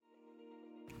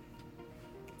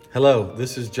Hello,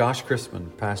 this is Josh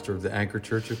Chrisman, pastor of the Anchor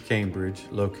Church of Cambridge,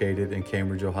 located in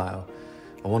Cambridge, Ohio.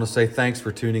 I want to say thanks for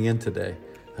tuning in today.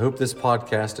 I hope this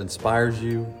podcast inspires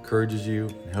you, encourages you,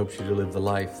 and helps you to live the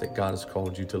life that God has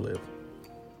called you to live.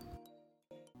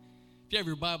 If you have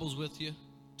your Bibles with you,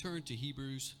 turn to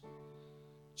Hebrews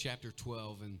chapter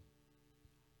 12, and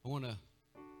I want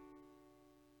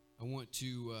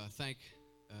to thank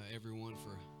everyone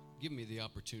for giving me the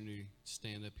opportunity to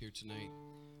stand up here tonight.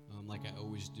 Like I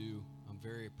always do, I'm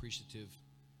very appreciative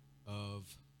of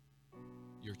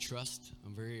your trust.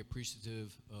 I'm very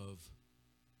appreciative of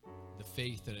the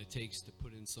faith that it takes to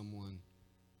put in someone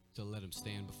to let them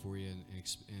stand before you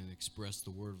and express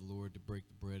the word of the Lord, to break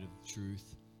the bread of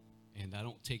truth. And I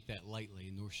don't take that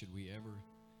lightly, nor should we ever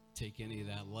take any of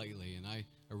that lightly. And I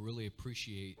really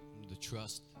appreciate the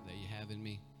trust that you have in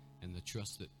me and the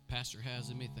trust that Pastor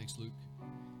has in me. Thanks, Luke.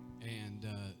 And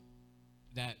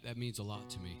that means a lot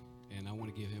to me, and I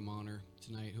want to give him honor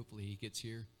tonight. Hopefully he gets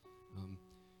here. I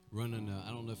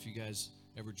don't know if you guys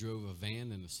ever drove a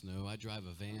van in the snow. I drive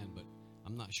a van, but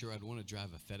I'm not sure I'd want to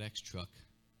drive a FedEx truck.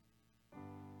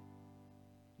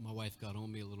 My wife got on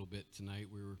me a little bit tonight.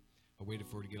 I waited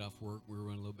for her to get off work. We were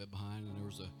running a little bit behind, and there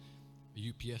was a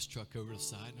UPS truck over the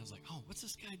side, and I was like, "Oh, what's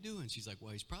this guy doing?" She's like,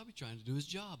 "Well, he's probably trying to do his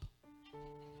job."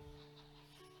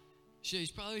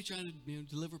 He's probably trying to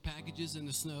deliver packages in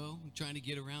the snow, trying to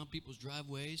get around people's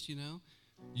driveways, She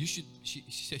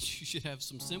said you should have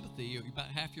some sympathy. About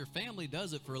half your family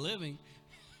does it for a living.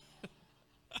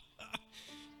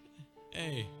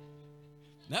 Hey,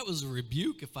 that was a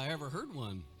rebuke if I ever heard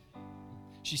one.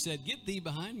 She said, "Get thee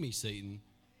behind me, Satan."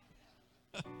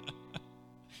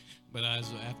 But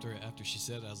after she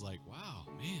said it, I was like, "Wow,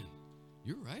 man,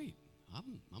 you're right.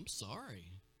 I'm sorry.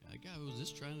 That guy was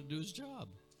just trying to do his job."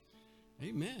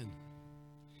 Amen.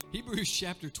 Hebrews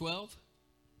chapter 12.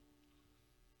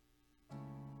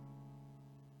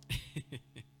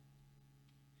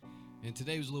 And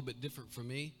today was a little bit different for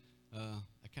me.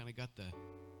 I kind of got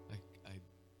I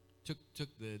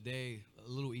took the day a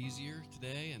little easier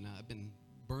today, and I've been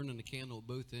burning the candle at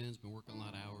both ends, been working a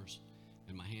lot of hours,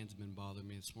 and my hands have been bothering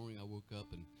me. This morning I woke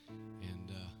up and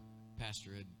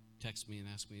Pastor had texted me and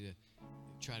asked me to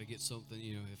try to get something,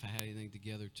 if I had anything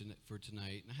together for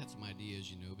tonight. And I had some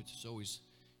ideas, but it's always,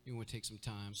 you want to take some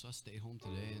time. So I stayed home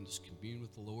today and just commune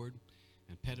with the Lord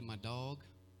and petted my dog.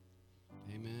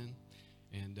 Amen.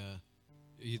 And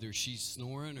either she's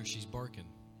snoring or she's barking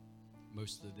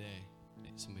most of the day.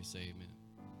 Somebody say amen.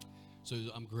 So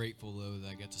I'm grateful, though, that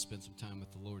I got to spend some time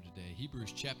with the Lord today.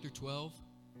 Hebrews chapter 12.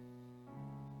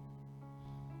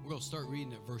 We're going to start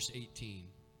reading at verse 18.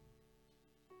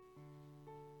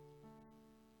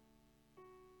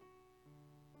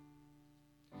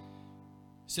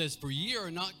 It says, "For ye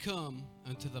are not come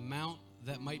unto the mount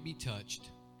that might be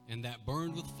touched, and that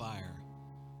burned with fire,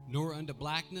 nor unto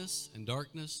blackness and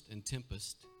darkness and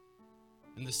tempest,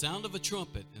 and the sound of a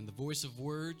trumpet and the voice of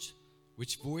words,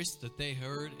 which voice that they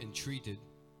heard entreated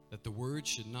that the words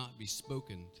should not be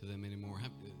spoken to them anymore."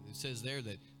 It says there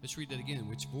that, let's read that again,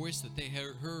 which voice that they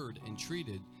heard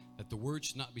entreated that the words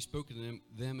should not be spoken to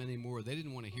them anymore. They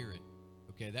didn't want to hear it.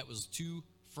 Okay, that was too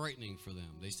frightening for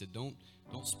them. They said, don't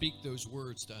speak those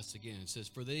words to us again. It says,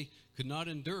 "For they could not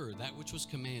endure that which was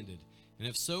commanded. And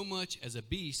if so much as a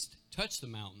beast touch the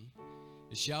mountain,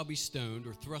 it shall be stoned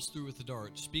or thrust through with a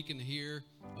dart." Speaking here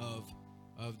of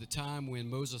the time when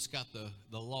Moses got the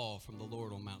law from the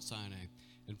Lord on Mount Sinai.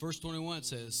 In verse 21 it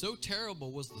says, "So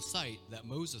terrible was the sight that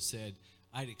Moses said,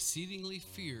 I'd exceedingly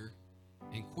fear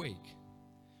and quake."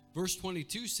 Verse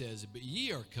 22 says, "But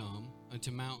ye are come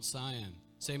unto Mount Zion."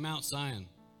 Say Mount Zion.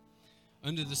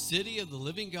 "Unto the city of the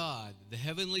living God, the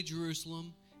heavenly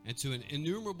Jerusalem, and to an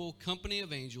innumerable company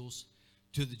of angels,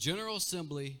 to the general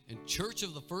assembly and church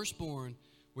of the firstborn,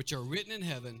 which are written in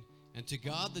heaven, and to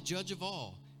God the judge of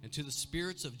all, and to the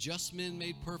spirits of just men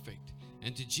made perfect,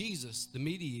 and to Jesus, the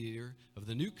mediator of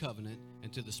the new covenant,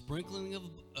 and to the sprinkling of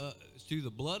to the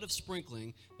blood of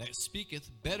sprinkling that speaketh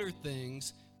better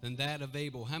things than that of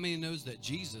Abel." How many knows that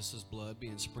Jesus' blood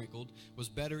being sprinkled was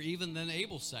better even than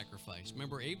Abel's sacrifice?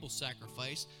 Remember Abel's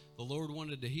sacrifice, the Lord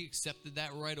he accepted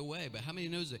that right away. But how many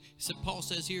knows that? Paul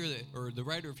says here, or the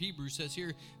writer of Hebrews says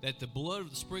here, that the blood of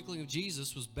the sprinkling of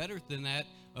Jesus was better than that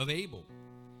of Abel.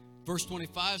 Verse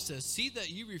 25 says, "See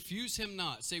that you refuse him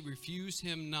not." Say, refuse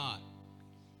him not.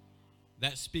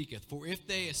 "That speaketh. For if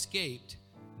they escaped,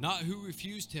 not who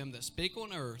refused him that spake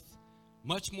on earth,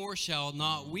 much more shall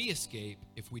not we escape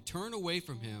if we turn away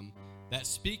from him that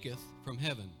speaketh from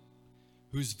heaven,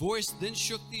 whose voice then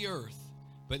shook the earth.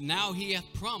 But now he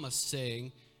hath promised,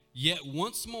 saying, Yet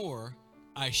once more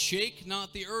I shake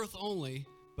not the earth only,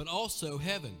 but also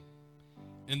heaven.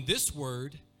 And this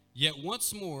word, yet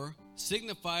once more,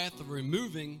 signifieth the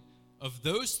removing of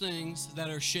those things that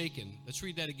are shaken. Let's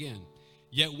read that again.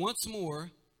 Yet once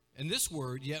more, and this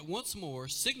word, yet once more,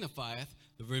 signifieth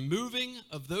the removing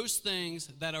of those things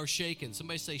that are shaken.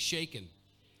 Somebody say shaken.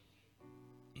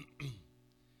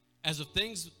 As of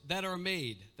things that are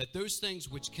made, that those things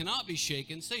which cannot be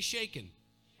shaken, say shaken,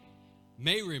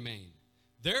 may remain.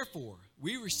 Therefore,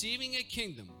 we receiving a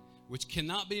kingdom which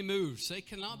cannot be moved, say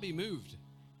cannot be moved.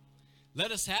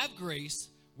 Let us have grace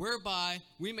whereby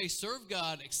we may serve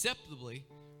God acceptably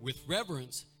with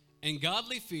reverence and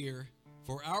godly fear,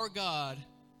 for our God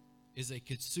is a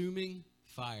consuming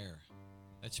fire.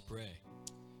 Let's pray.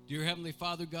 Dear Heavenly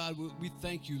Father, God, we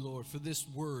thank you, Lord, for this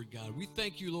word, God. We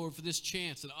thank you, Lord, for this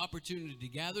chance and opportunity to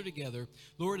gather together,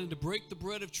 Lord, and to break the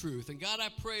bread of truth. And God, I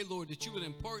pray, Lord, that you would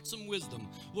impart some wisdom.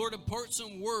 Lord, impart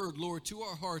some word, Lord, to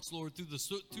our hearts, Lord, through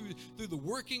the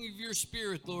working of your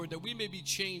Spirit, Lord, that we may be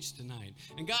changed tonight.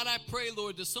 And God, I pray,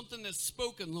 Lord, that something that's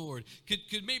spoken, Lord,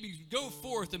 could maybe go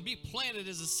forth and be planted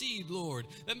as a seed, Lord,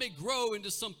 that may grow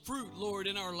into some fruit, Lord,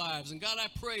 in our lives. And God, I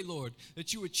pray, Lord,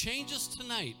 that you would change us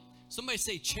tonight. Somebody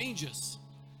say, change us.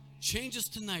 Change us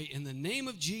tonight. In the name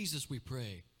of Jesus, we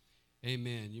pray.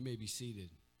 Amen. You may be seated.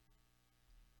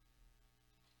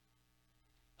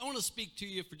 I want to speak to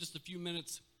you for just a few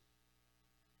minutes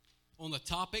on the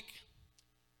topic,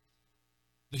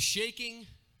 the shaking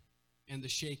and the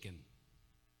shaken.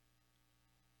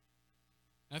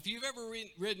 Now, if you've ever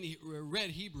read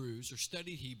Hebrews or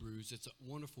studied Hebrews, it's a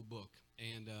wonderful book.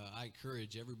 And I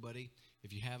encourage everybody,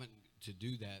 if you haven't, to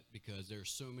do that, because there are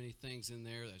so many things in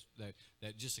there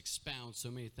that just expound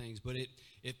so many things. But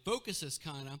it focuses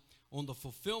kind of on the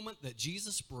fulfillment that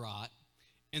Jesus brought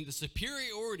and the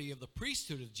superiority of the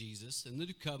priesthood of Jesus in the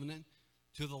new covenant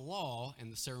to the law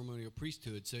and the ceremonial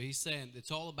priesthood. So he's saying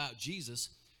it's all about Jesus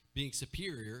being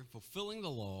superior, fulfilling the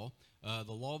law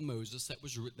of Moses that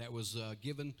was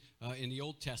given in the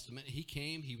Old Testament. He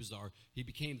came, he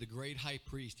became the great high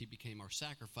priest. He became our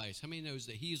sacrifice. How many knows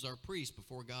that he is our priest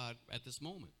before God at this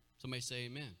moment? Somebody say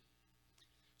amen.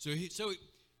 So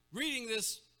reading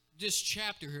this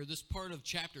chapter here, this part of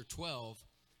chapter 12,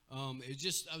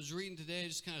 I was reading today,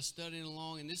 just kind of studying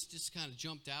along, and this just kind of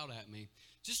jumped out at me.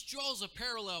 Just draws a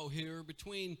parallel here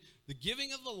between the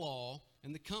giving of the law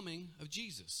and the coming of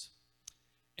Jesus.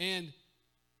 And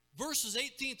verses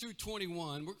 18 through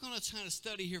 21, we're going to kind of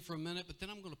study here for a minute, but then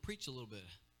I'm going to preach a little bit.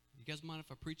 You guys mind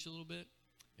if I preach a little bit?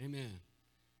 Amen.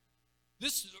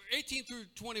 This 18 through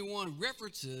 21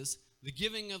 references the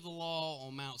giving of the law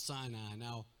on Mount Sinai.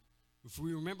 Now, if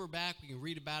we remember back, we can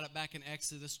read about it back in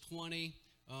Exodus 20.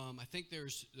 I think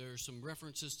there's some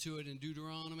references to it in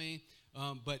Deuteronomy,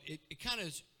 but it kind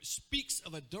of speaks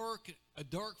of a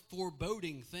dark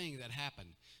foreboding thing that happened.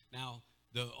 Now,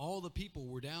 all the people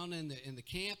were down in the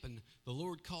camp, and the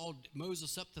Lord called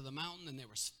Moses up to the mountain, and there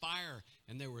was fire,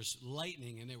 and there was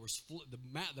lightning, and there was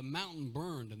the mountain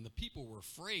burned, and the people were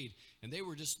afraid, and they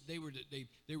were just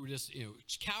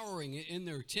cowering in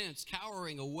their tents,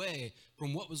 cowering away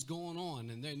from what was going on.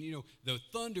 And then the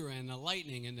thunder and the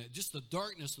lightning and just the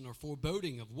darkness and the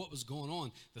foreboding of what was going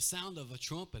on, the sound of a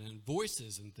trumpet and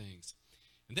voices and things.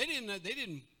 And they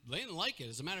didn't like it.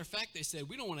 As a matter of fact, they said,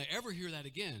 we don't want to ever hear that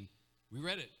again. We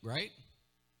read it, right?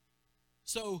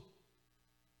 So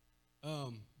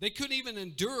they couldn't even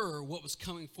endure what was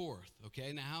coming forth,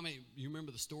 okay? Now, how many, you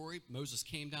remember the story? Moses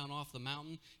came down off the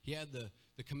mountain. He had the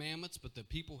commandments, but the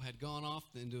people had gone off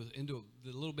into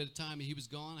the little bit of time he was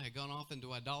gone, had gone off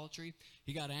into idolatry.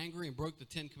 He got angry and broke the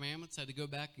 10 commandments, had to go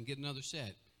back and get another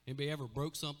set. Anybody ever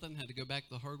broke something, had to go back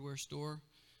to the hardware store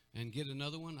and get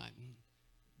another one?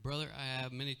 Brother, I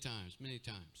have many times.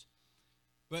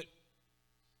 But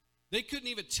they couldn't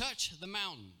even touch the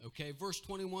mountain, okay? Verse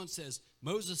 21 says,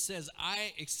 Moses says,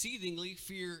 I exceedingly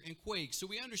fear and quake. So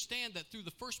we understand that through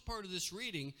the first part of this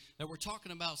reading that we're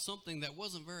talking about something that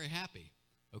wasn't very happy,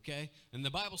 okay? And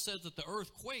the Bible says that the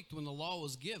earth quaked when the law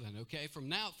was given, okay? From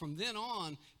then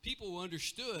on, people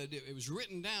understood, it was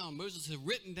written down, Moses had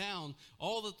written down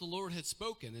all that the Lord had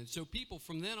spoken. And so people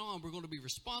from then on were going to be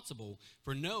responsible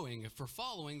for knowing, for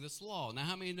following this law. Now,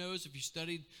 how many knows, if you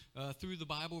studied through the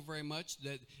Bible very much,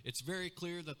 that it's very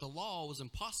clear that the law was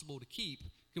impossible to keep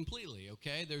completely,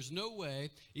 okay? There's no way,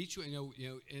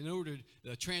 in order,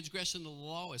 the transgression of the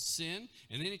law is sin,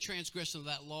 and any transgression of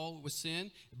that law was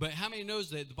sin. But how many knows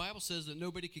that the Bible says that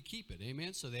nobody could keep it,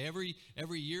 amen? So every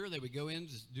year they would go in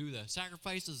to do the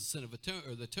sacrifices, the sin of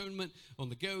the atonement on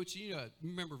the goats.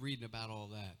 Remember reading about all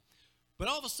that. But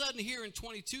all of a sudden here in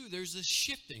 22, there's this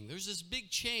shifting. There's this big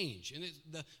change. And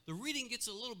the reading gets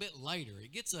a little bit lighter.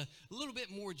 It gets a little bit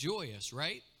more joyous,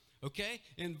 right? Okay?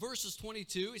 In verses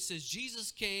 22, it says,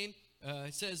 Jesus came,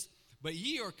 it says, but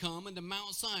ye are come unto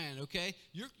Mount Zion, okay?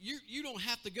 You don't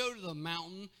have to go to the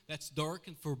mountain that's dark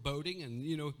and foreboding and,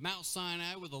 Mount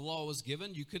Sinai where the law was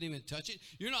given. You couldn't even touch it.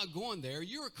 You're not going there.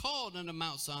 You are called unto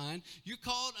Mount Zion. You're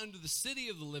called unto the city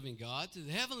of the living God, to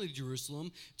the heavenly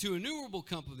Jerusalem, to innumerable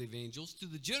company of angels, to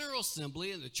the general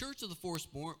assembly and the church of the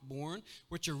firstborn,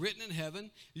 which are written in heaven.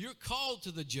 You're called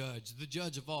to the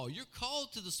judge of all. You're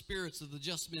called to the spirits of the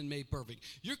just men made perfect.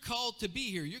 You're called to be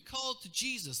here. You're called to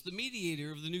Jesus, the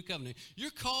mediator of the new covenant.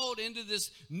 You're called into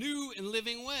this new and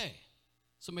living way.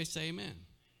 Somebody say amen.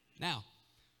 Now,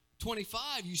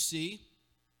 25, you see.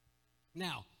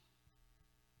 Now,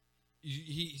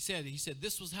 he said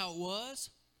this was how it was.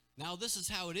 Now this is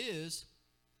how it is.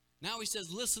 Now he says,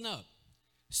 listen up.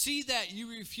 See that you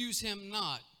refuse him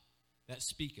not that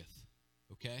speaketh.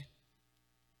 Okay? It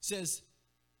says,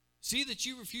 see that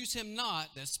you refuse him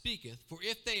not that speaketh. For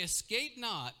if they escape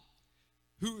not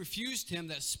who refused him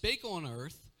that spake on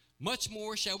earth, much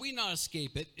more shall we not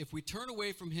escape it if we turn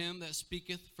away from him that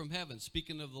speaketh from heaven.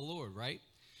 Speaking of the Lord, right?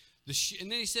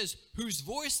 And then he says, whose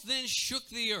voice then shook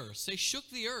the earth. Say, shook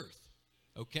the earth.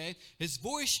 Okay? His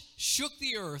voice shook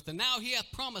the earth, and now he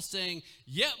hath promised, saying,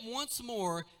 yet once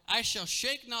more I shall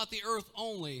shake not the earth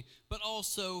only, but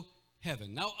also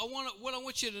heaven. Now, what I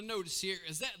want you to notice here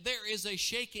is that there is a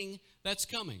shaking that's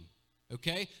coming.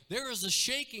 Okay? There is a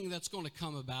shaking that's going to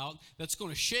come about that's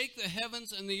going to shake the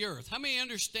heavens and the earth. How many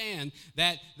understand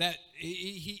that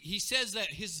he says that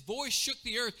his voice shook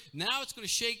the earth? Now it's going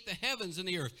to shake the heavens and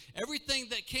the earth. Everything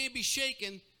that can be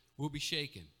shaken will be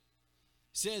shaken. It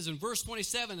says in verse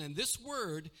 27, and this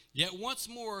word, yet once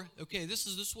more, okay, this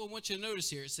is what I want you to notice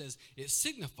here. It says, it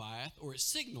signifieth, or it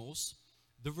signals,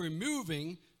 the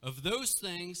removing of those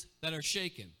things that are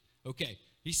shaken. Okay,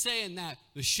 he's saying that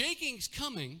the shaking's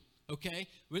coming. Okay,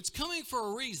 but it's coming for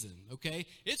a reason, okay?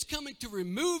 It's coming to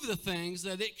remove the things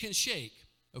that it can shake,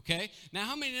 okay? Now,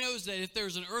 how many knows that if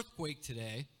there's an earthquake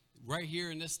today, right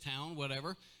here in this town,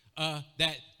 whatever,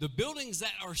 that the buildings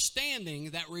that are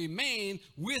standing, that remain,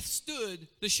 withstood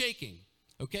the shaking?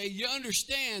 Okay, you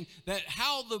understand that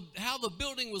how the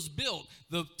building was built,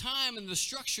 the time and the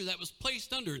structure that was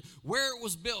placed under it, where it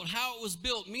was built, how it was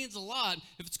built means a lot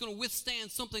if it's going to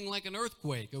withstand something like an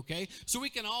earthquake, okay? So we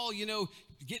can all,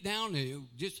 get down to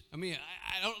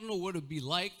I don't know what it would be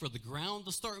like for the ground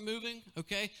to start moving,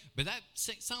 okay? But that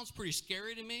sounds pretty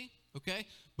scary to me, okay?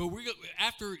 But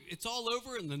after it's all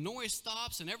over and the noise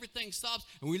stops and everything stops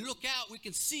and we look out, we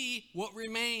can see what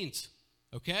remains,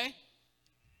 okay?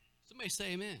 Somebody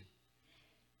say amen.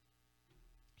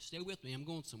 Stay with me. I'm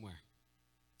going somewhere.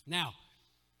 Now,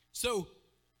 so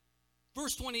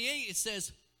verse 28, it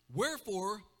says,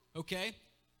 wherefore, okay,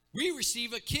 we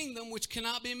receive a kingdom which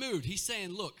cannot be moved. He's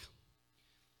saying, look,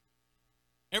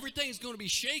 everything's going to be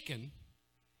shaken,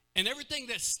 and everything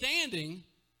that's standing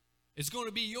is going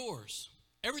to be yours.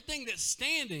 Everything that's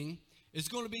standing is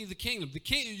going to be the kingdom.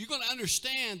 You're going to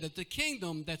understand that the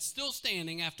kingdom that's still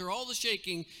standing after all the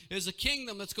shaking is a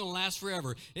kingdom that's going to last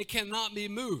forever. It cannot be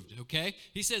moved, okay?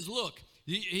 He says, look,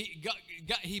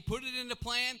 he put it into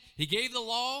plan. He gave the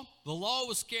law. The law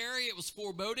was scary. It was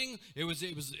foreboding. It was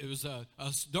a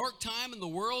dark time in the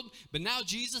world. But now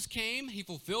Jesus came. He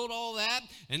fulfilled all that,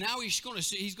 and now he's going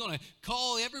to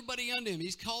call everybody unto him.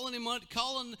 He's calling them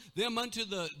unto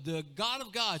the God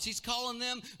of gods. He's calling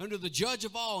them unto the Judge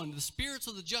of all and the spirits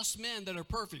of the just men that are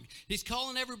perfect. He's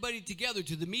calling everybody together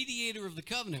to the mediator of the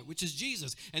covenant, which is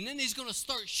Jesus. And then he's going to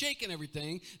start shaking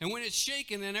everything. And when it's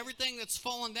shaken, then everything that's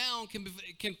fallen down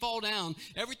can fall down.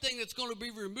 Everything that's going to be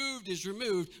removed is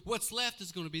removed. What's left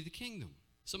is going to be the kingdom.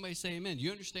 Somebody say amen. Do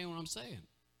you understand what I'm saying?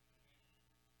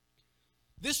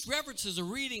 This references a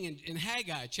reading in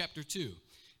Haggai chapter 2.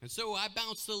 And so I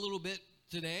bounced a little bit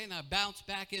today, and I bounced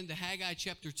back into Haggai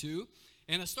chapter 2.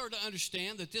 And I started to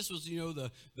understand that this was,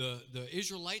 the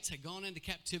Israelites had gone into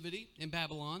captivity in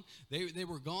Babylon. They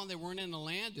were gone. They weren't in the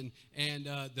land. And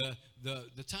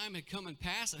the time had come and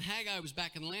passed. And Haggai was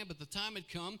back in the land. But the time had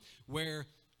come where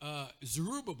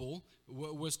Zerubbabel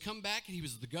was come back. And he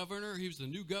was the governor. He was the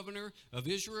new governor of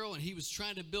Israel. And he was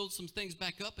trying to build some things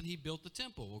back up. And he built the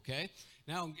temple, okay?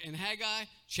 Now, in Haggai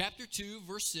chapter 2,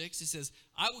 verse 6, it says,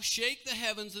 I will shake the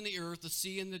heavens and the earth, the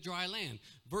sea and the dry land.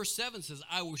 Verse 7 says,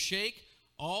 I will shake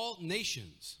all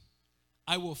nations.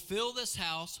 I will fill this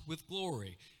house with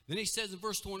glory. Then he says in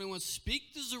verse 21,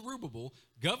 speak to Zerubbabel,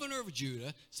 governor of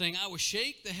Judah, saying, I will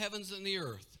shake the heavens and the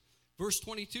earth. Verse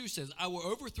 22 says, I will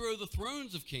overthrow the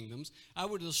thrones of kingdoms. I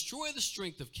will destroy the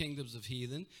strength of kingdoms of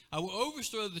heathen. I will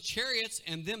overthrow the chariots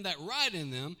and them that ride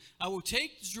in them. I will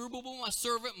take Zerubbabel, my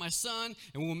servant, my son,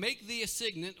 and will make thee a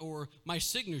signet, or my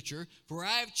signature, for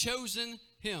I have chosen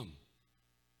him.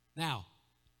 Now,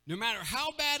 no matter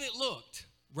how bad it looked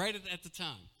right at the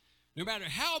time, no matter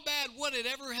how bad what had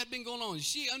ever had been going on, you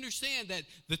see, understand that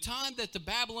the time that the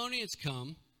Babylonians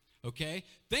come, okay,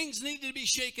 things needed to be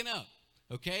shaken up.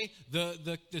 Okay,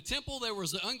 the temple, there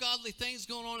was ungodly things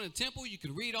going on in the temple. You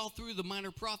can read all through the minor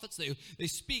prophets. They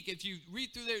speak. If you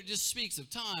read through there, it just speaks of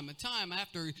time and time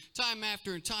after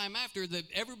that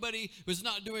everybody was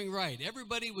not doing right.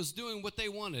 Everybody was doing what they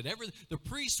wanted. The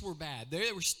priests were bad.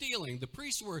 They were stealing. The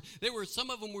priests were. Some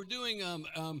of them were doing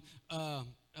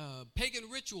pagan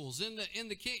rituals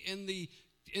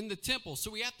in the temple.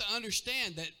 So we have to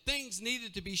understand that things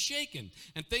needed to be shaken,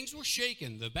 and things were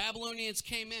shaken. The Babylonians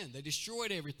came in. They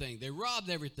destroyed everything. They robbed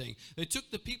everything. They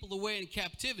took the people away in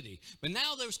captivity. But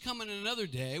now there's coming another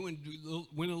day when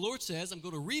the Lord says, I'm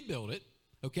going to rebuild it.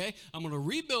 Okay? I'm going to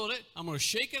rebuild it. I'm going to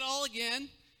shake it all again.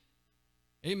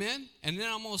 Amen? And then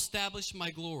I'm going to establish my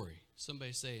glory.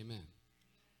 Somebody say amen.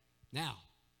 Now,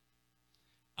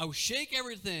 I will shake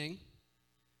everything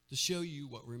to show you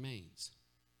what remains.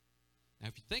 Now,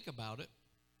 if you think about it,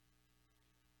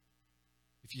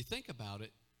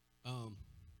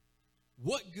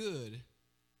 what good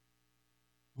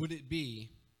would it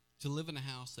be to live in a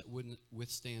house that wouldn't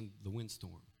withstand the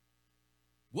windstorm?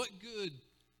 What good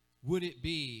would it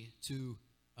be to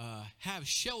have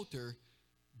shelter,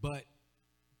 but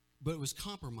it was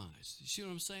compromised? You see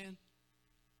what I'm saying?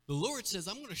 The Lord says,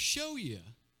 I'm going to show you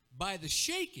by the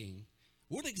shaking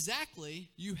what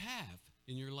exactly you have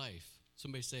in your life.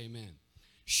 Somebody say amen.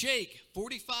 Shake,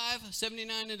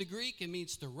 4579 in the Greek, it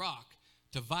means to rock,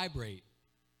 to vibrate,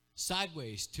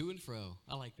 sideways, to and fro.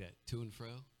 I like that, to and fro.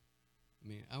 I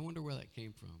mean, I wonder where that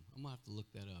came from. I'm going to have to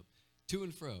look that up. To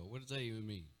and fro, what does that even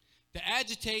mean? To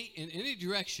agitate in any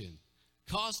direction,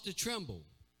 cause to tremble.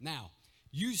 Now,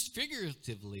 used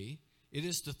figuratively, it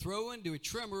is to throw into a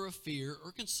tremor of fear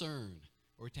or concern,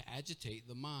 or to agitate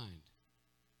the mind.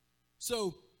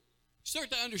 So, start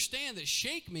to understand that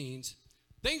shake means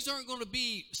things aren't going to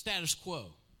be status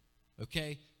quo,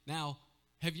 okay? Now,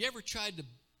 have you ever tried to,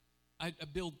 I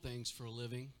build things for a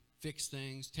living, fix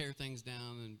things, tear things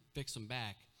down, and fix them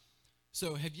back.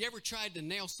 So have you ever tried to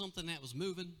nail something that was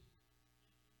moving?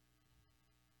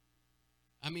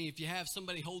 I mean, if you have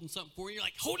somebody holding something for you, you're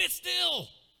like, hold it still.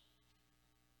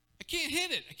 I can't hit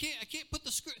it. I can't put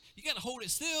the screw. You got to hold it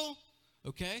still,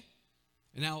 okay?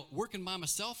 And now, working by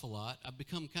myself a lot, I've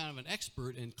become kind of an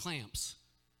expert in clamps.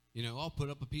 You know, I'll put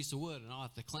up a piece of wood, and I'll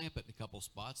have to clamp it in a couple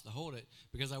spots to hold it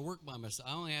because I work by myself.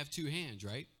 I only have two hands,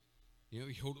 right? You know,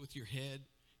 you hold it with your head.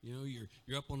 You know,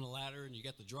 you're up on the ladder, and you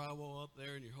got the drywall up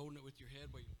there, and you're holding it with your head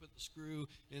while you put the screw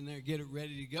in there, get it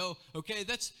ready to go. Okay,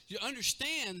 you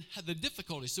understand the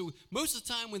difficulty. So most of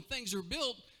the time when things are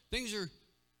built, things are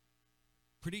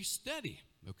pretty steady,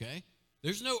 okay?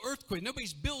 There's no earthquake.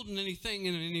 Nobody's building anything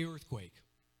in any earthquake,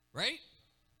 right?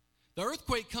 The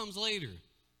earthquake comes later.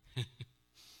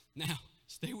 Now,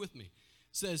 stay with me. It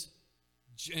says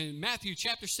in Matthew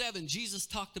chapter 7, Jesus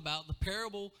talked about the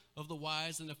parable of the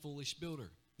wise and the foolish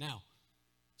builder. Now,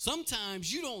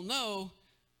 sometimes you don't know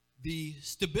the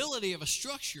stability of a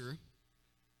structure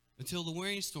until the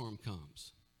rainstorm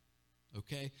comes,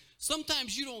 okay?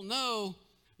 Sometimes you don't know.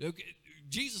 Okay,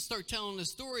 Jesus started telling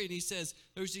this story, and he says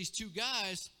there's these two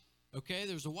guys, okay?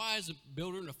 There's a wise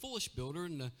builder and a foolish builder,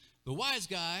 and the wise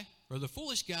guy or the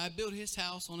foolish guy built his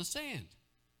house on the sand.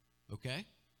 Okay?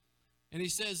 And he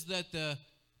says that the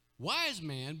wise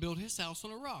man built his house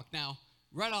on a rock. Now,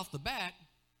 right off the bat,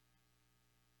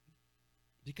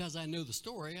 because I know the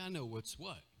story, I know what's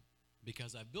what.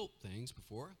 Because I've built things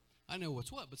before, I know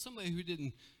what's what. But somebody who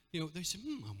didn't, they said,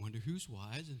 I wonder who's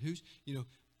wise and who's,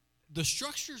 the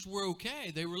structures were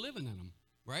okay. They were living in them,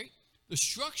 right? The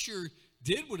structure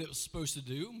did what it was supposed to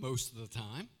do most of the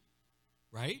time,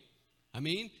 right? I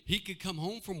mean, he could come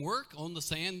home from work on the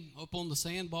sand, up on the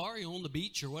sandbar, on the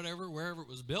beach or whatever, wherever it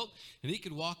was built, and he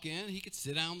could walk in, he could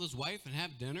sit down with his wife and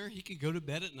have dinner, he could go to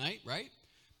bed at night, right?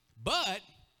 But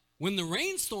when the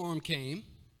rainstorm came,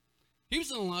 he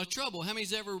was in a lot of trouble. How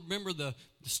many's ever remember the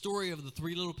story of the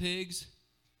three little pigs?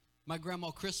 My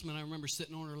grandma Christmas, I remember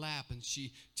sitting on her lap, and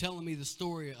she telling me the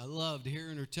story. I loved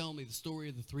hearing her tell me the story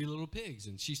of the three little pigs,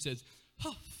 and she says,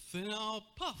 puff, and I'll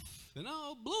puff, and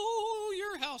I'll blow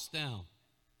your house down.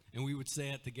 And we would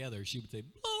say it together. She would say,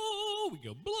 blow. We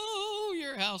go, blow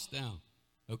your house down.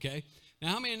 Okay? Now,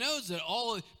 how many knows that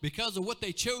all because of what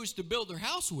they chose to build their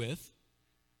house with,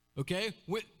 Okay,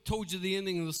 told you the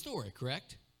ending of the story,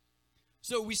 correct?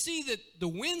 So we see that the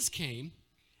winds came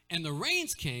and the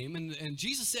rains came, and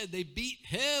Jesus said they beat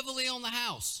heavily on the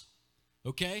house.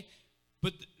 Okay,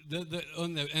 but the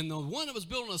one that was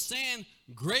built on the sand,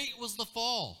 great was the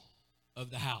fall of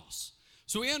the house.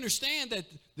 So we understand that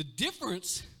the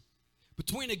difference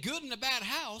between a good and a bad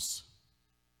house,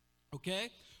 okay,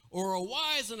 or a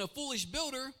wise and a foolish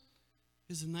builder,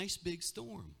 is a nice big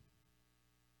storm.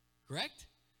 Correct?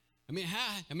 I mean,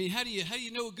 how do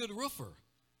you know a good roofer?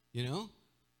 You know,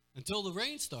 until the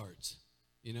rain starts.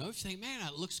 You know, if you say, man,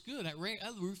 that looks good, that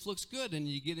roof looks good, and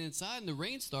you get inside and the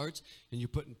rain starts, and you're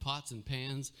putting pots and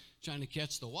pans trying to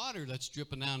catch the water that's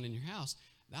dripping down in your house.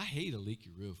 I hate a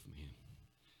leaky roof, man.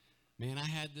 Man, I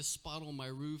had this spot on my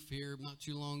roof here not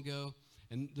too long ago,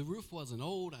 and the roof wasn't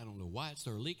old. I don't know why it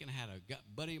started leaking. I had a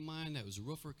buddy of mine that was a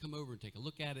roofer come over and take a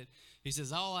look at it. He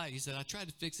says, I tried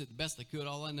to fix it the best I could.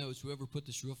 All I know is whoever put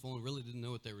this roof on really didn't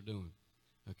know what they were doing.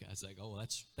 Okay, I was like, oh,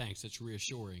 thanks. That's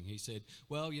reassuring. He said,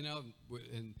 well, you know,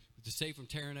 and to save from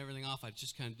tearing everything off, I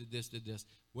just kind of did this.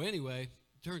 Well, anyway,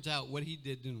 turns out what he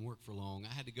did didn't work for long.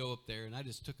 I had to go up there, and I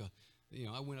just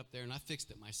I went up there, and I fixed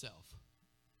it myself.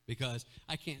 Because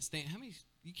I can't stand,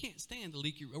 you can't stand a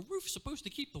leaky roof. A roof's supposed to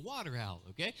keep the water out,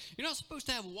 okay? You're not supposed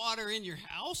to have water in your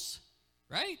house,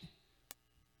 right?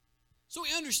 So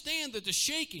we understand that the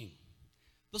shaking,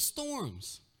 the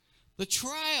storms, the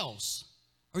trials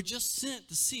are just sent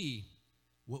to see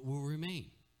what will remain,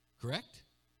 correct?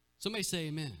 Somebody say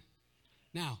amen.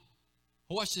 Now,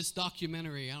 I watched this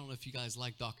documentary. I don't know if you guys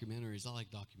like documentaries. I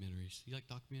like documentaries. You like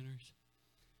documentaries?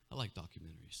 I like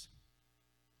documentaries.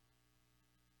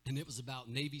 And it was about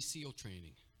Navy SEAL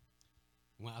training.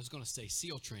 Well, I was going to say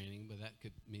SEAL training, but that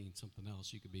could mean something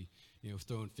else. You could be,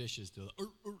 throwing fishes to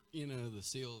the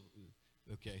SEAL.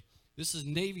 Okay. This is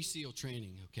Navy SEAL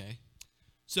training, okay?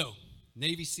 So,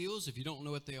 Navy SEALs, if you don't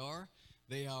know what they are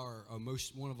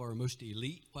one of our most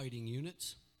elite fighting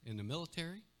units in the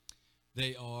military.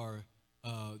 They're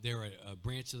a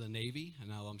branch of the Navy, and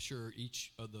now I'm sure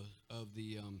each of the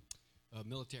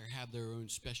military have their own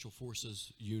special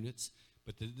forces units.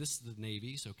 But this is the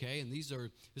Navy's, okay? And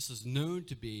this is known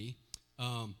to be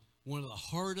one of the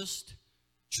hardest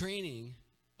training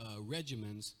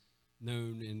regimens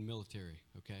known in military,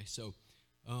 okay? So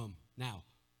now,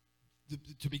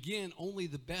 to begin, only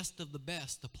the best of the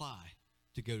best apply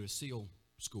to go to SEAL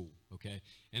school, okay?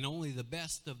 And only the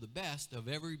best of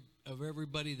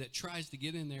everybody that tries to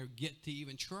get in there get to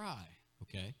even try,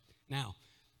 okay? Now,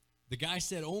 the guy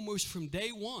said almost from day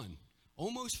one,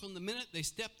 almost from the minute they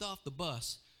stepped off the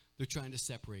bus, they're trying to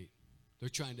separate. They're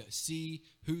trying to see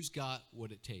who's got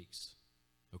what it takes.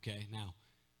 Okay,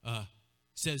 now,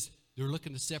 says they're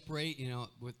looking to separate,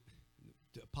 to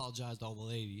apologize to all the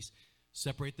ladies,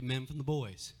 separate the men from the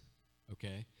boys,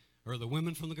 okay? Or the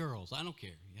women from the girls. I don't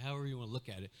care, however you want to look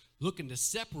at it. Looking to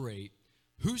separate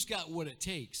who's got what it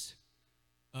takes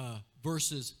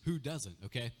versus who doesn't,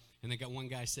 okay? And they got one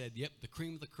guy said, yep, the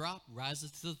cream of the crop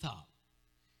rises to the top.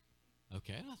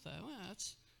 Okay, and I thought, well,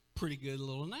 that's a pretty good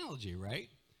little analogy, right?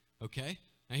 Okay,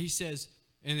 and he says,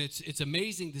 and it's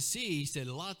amazing to see, he said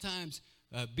a lot of times,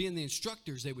 being the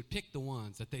instructors, they would pick the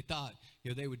ones that they thought,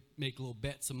 they would make little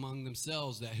bets among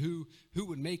themselves that who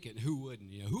would make it and who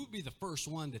wouldn't, who would be the first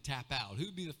one to tap out, who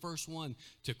would be the first one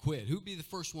to quit, who would be the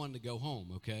first one to go home,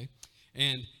 okay?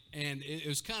 And it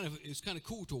was kind of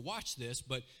cool to watch this,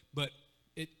 but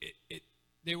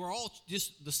they were all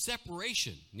just, the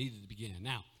separation needed to begin.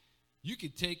 Now, you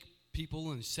could take people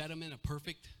and set them in a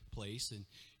perfect place, and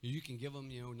you can give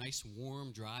them, a nice,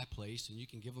 warm, dry place, and you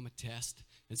can give them a test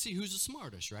and see who's the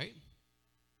smartest, right?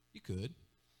 You could.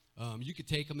 You could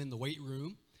take them in the weight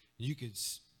room, and you could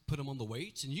put them on the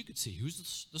weights, and you could see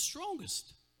who's the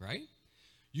strongest, right?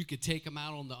 You could take them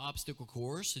out on the obstacle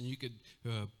course, and you could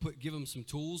give them some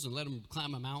tools and let them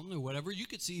climb a mountain or whatever. You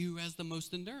could see who has the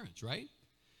most endurance, right?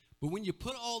 But when you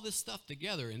put all this stuff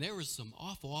together, and there was some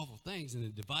awful, awful things, and they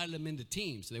divided them into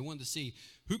teams. So they wanted to see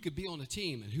who could be on a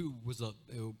team and who was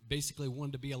basically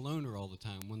wanted to be a loner all the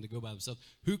time, wanted to go by themselves.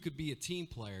 Who could be a team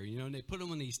player, and they put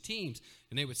them on these teams,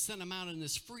 and they would send them out in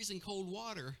this freezing cold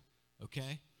water,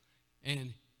 okay?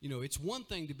 And, it's one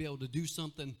thing to be able to do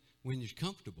something when you're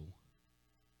comfortable,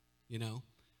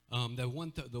 The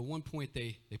one point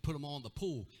they put them all in the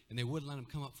pool, and they wouldn't let them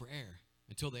come up for air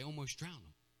until they almost drowned them.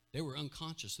 They were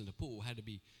unconscious in the pool, had to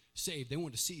be saved. They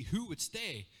wanted to see who would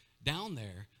stay down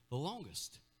there the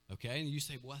longest, okay? And you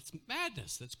say, well, that's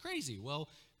madness. That's crazy. Well,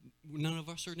 none of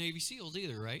us are Navy SEALs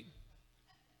either, right?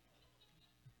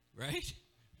 Right?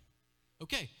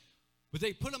 Okay. But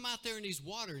they put them out there in these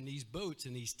water, in these boats,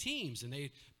 in these teams, and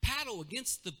they paddle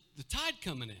against the tide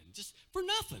coming in, just for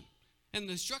nothing. And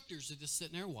the instructors are just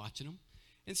sitting there watching them.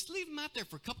 And just leave them out there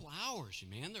for a couple of hours,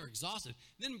 man. They're exhausted.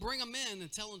 Then bring them in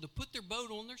and tell them to put their boat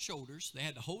on their shoulders. They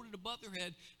had to hold it above their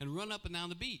head and run up and down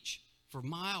the beach for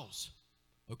miles.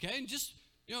 Okay? And just,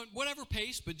 whatever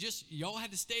pace, but just y'all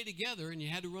had to stay together and you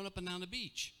had to run up and down the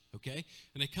beach. Okay?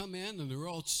 And they come in and they're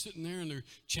all sitting there and they're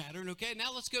chattering. Okay,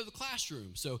 now let's go to the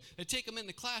classroom. So they take them in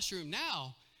the classroom.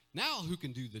 Now who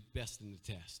can do the best in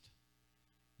the test?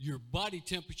 Your body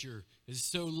temperature is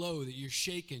so low that you're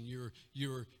shaking. You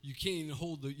can't even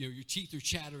hold your teeth are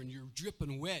chattering. You're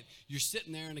dripping wet. You're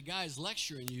sitting there and the guy's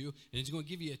lecturing you and he's going to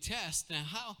give you a test.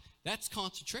 Now that's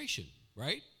concentration,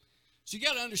 right? So you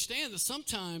got to understand that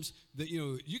sometimes that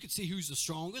you can see who's the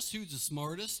strongest, who's the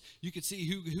smartest. You can see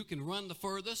who can run the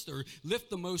furthest or lift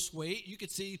the most weight. You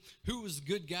could see who was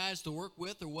good guys to work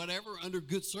with or whatever under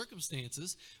good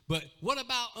circumstances. But what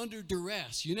about under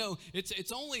duress?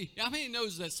 It's only, how many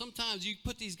knows that sometimes you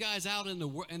put these guys out in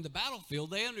the battlefield,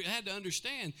 they had to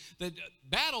understand that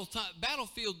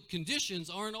battlefield conditions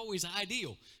aren't always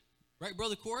ideal. Right,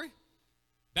 Brother Corey?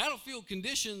 Battlefield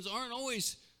conditions aren't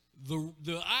always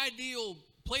the ideal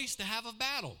place to have a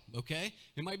battle, okay?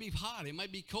 It might be hot, it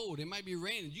might be cold, it might be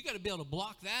raining. You got to be able to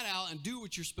block that out and do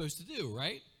what you're supposed to do,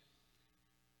 right?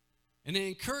 And they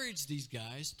encourage these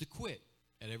guys to quit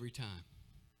at every time.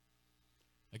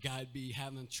 A guy'd be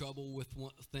having trouble with one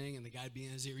thing, and the guy'd be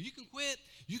in his ear, you can quit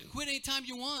anytime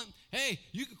you want. Hey,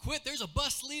 you can quit, there's a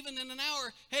bus leaving in an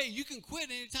hour. Hey, you can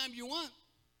quit anytime you want.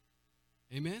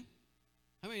 Amen?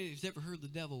 How many of you have ever heard the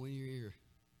devil in your ear?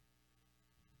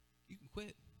 You can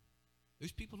quit.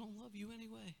 Those people don't love you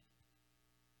anyway.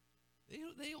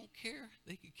 They don't care.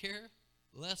 They could care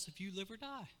less if you live or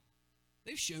die.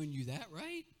 They've shown you that,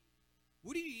 right?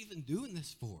 What are you even doing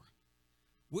this for?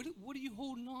 What are you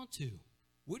holding on to?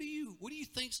 What do you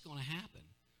think's going to happen?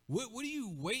 What are you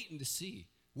waiting to see?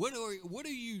 What are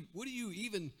you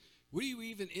even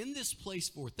in this place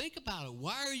for? Think about it.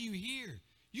 Why are you here?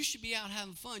 You should be out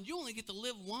having fun. You only get to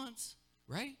live once,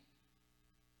 right?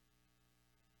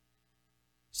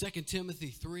 2 Timothy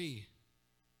 3,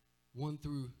 1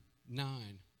 through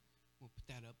 9. Well, put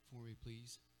that up for me,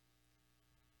 please.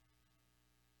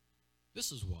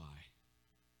 This is why.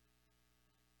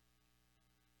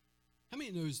 How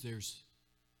many knows that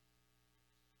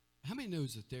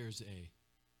there's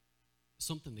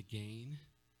something to gain?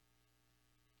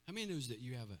 How many knows that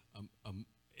you have an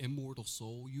immortal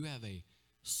soul? You have a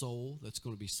soul that's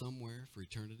going to be somewhere for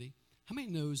eternity? How many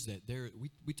knows that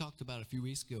we talked about a few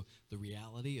weeks ago the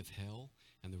reality of hell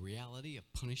and the reality of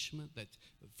punishment that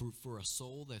for a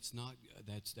soul that's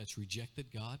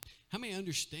rejected God? How many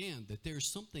understand that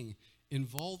there's something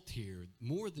involved here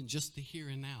more than just the here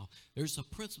and now? There's a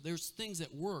principle. There's things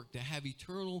at work that have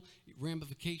eternal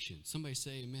ramifications. Somebody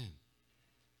say amen.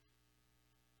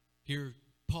 Here,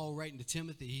 Paul writing to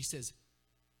Timothy, he says,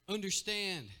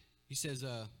 understand. He says,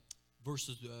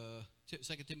 verses 2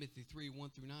 Timothy 3, 1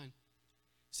 through 9.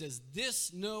 Says,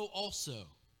 this know also,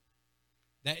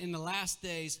 that in the last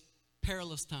days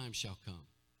perilous times shall come.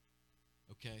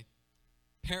 Okay?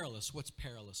 Perilous, what's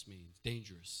perilous means?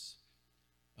 Dangerous.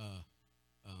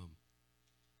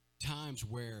 Times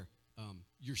where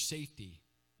your safety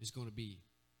is going to be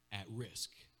at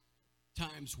risk.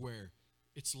 Times where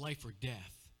it's life or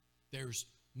death. There's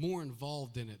more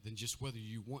involved in it than just whether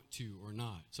you want to or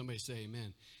not. Somebody say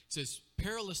amen. It says,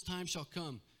 perilous times shall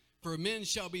come. For men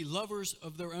shall be lovers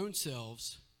of their own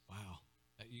selves. Wow,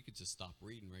 you could just stop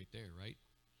reading right there, right?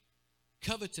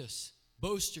 Covetous,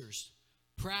 boasters,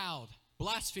 proud,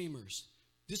 blasphemers,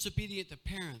 disobedient to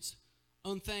parents,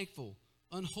 unthankful,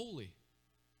 unholy,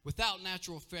 without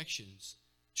natural affections,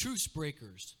 truce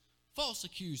breakers, false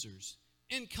accusers,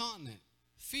 incontinent,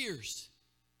 fierce,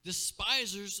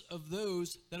 despisers of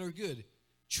those that are good,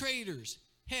 traitors,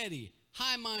 heady,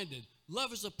 high-minded,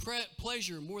 lovers of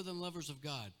pleasure more than lovers of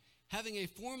God, having a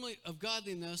form of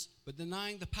godliness, but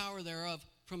denying the power thereof,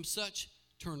 from such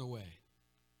turn away.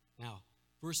 Now,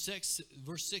 verse 6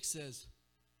 says,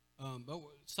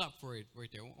 stop for it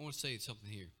right there. I want to say something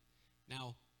here.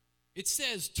 Now, it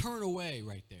says turn away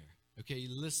right there. Okay,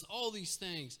 you list all these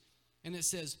things, and it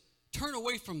says turn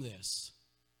away from this.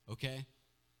 Okay?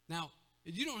 Now,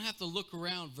 you don't have to look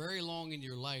around very long in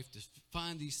your life to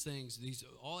find these things,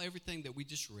 everything that we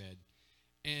just read,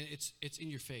 and it's in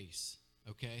your face.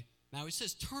 Okay? Now, it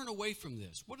says turn away from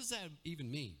this. What does that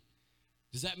even mean?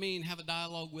 Does that mean have a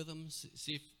dialogue with them,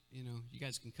 see if, you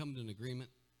guys can come to an agreement?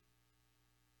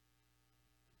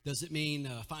 Does it mean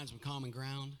find some common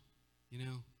ground?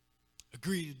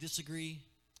 Agree to disagree?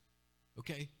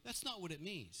 Okay, that's not what it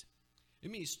means.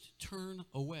 It means to turn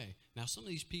away. Now, some of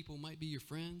these people might be your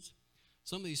friends.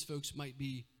 Some of these folks might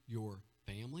be your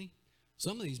family.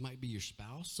 Some of these might be your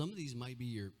spouse. Some of these might be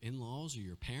your in-laws or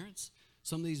your parents.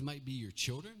 Some of these might be your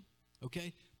children,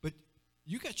 okay? But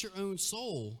you got your own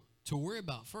soul to worry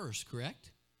about first,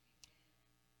 correct?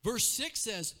 Verse 6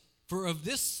 says, "For of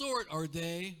this sort are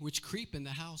they which creep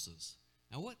into houses."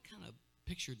 Now, what kind of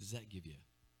picture does that give you?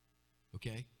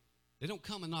 Okay? They don't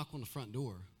come and knock on the front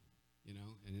door,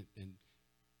 and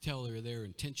tell their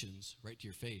intentions right to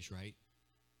your face, right?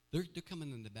 They're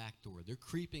coming in the back door. They're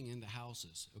creeping into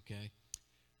houses, okay?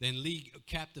 Then lead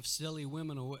captive silly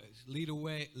women away,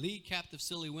 lead captive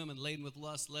silly women laden with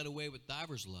lust, led away with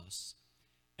divers lusts,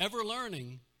 ever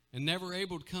learning and never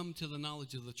able to come to the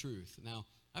knowledge of the truth. Now,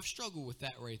 I've struggled with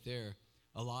that right there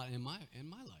a lot in my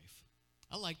life.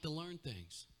 I like to learn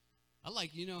things. I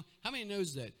like, how many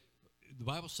knows that the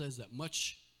Bible says that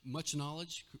much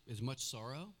knowledge is much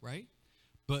sorrow, right?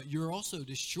 But you're also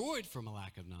destroyed from a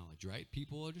lack of knowledge, right?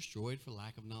 People are destroyed for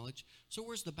lack of knowledge. So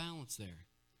where's the balance there?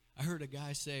 I heard a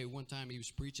guy say one time, he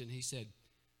was preaching, he said,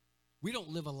 we don't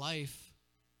live a life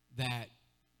that,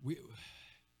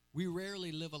 we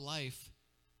rarely live a life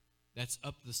that's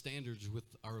up to the standards with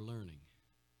our learning.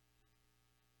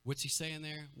 What's he saying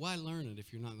there? Why learn it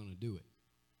if you're not going to do it?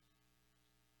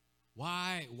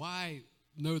 Why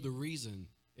know the reason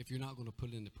if you're not going to put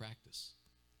it into practice?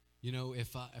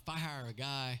 If I hire a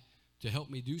guy to help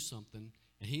me do something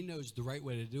and he knows the right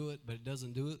way to do it, but it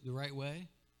doesn't do it the right way,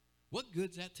 what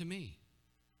good's that to me?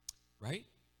 Right?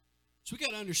 So we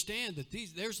got to understand that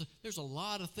there's a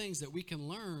lot of things that we can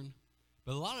learn,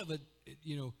 but a lot of it,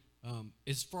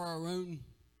 is for our own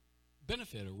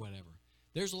benefit or whatever.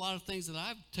 There's a lot of things that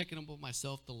I've taken upon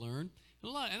myself to learn,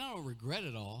 and I don't regret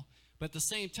it all. But at the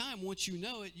same time, once you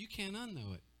know it, you can't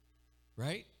unknow it,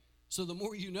 right? So the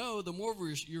more you know, the more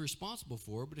you're responsible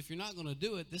for. But if you're not going to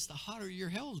do it, the hotter your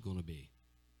hell is going to be.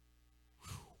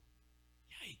 Whew.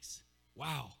 Yikes.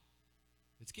 Wow.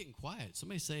 It's getting quiet.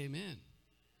 Somebody say amen.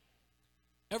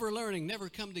 Ever learning, never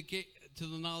come to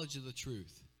the knowledge of the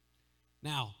truth.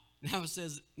 Now it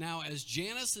says, now as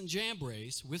Jannes and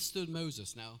Jambres withstood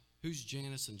Moses. Now, who's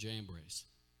Jannes and Jambres?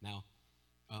 Now,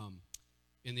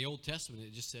 in the Old Testament,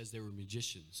 it just says they were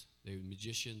magicians. They were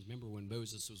magicians. Remember when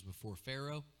Moses was before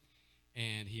Pharaoh,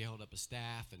 and he held up a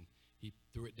staff, and he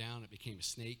threw it down. It became a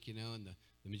snake, and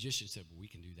the magician said, well, we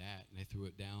can do that, and they threw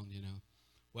it down,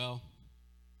 Well,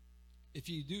 if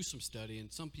you do some study,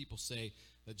 and some people say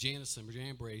that Jannes and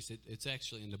Jambres, it's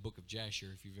actually in the book of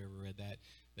Jasher, if you've ever read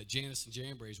that Jannes and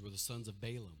Jambres were the sons of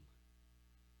Balaam.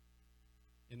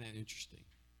 Isn't that interesting?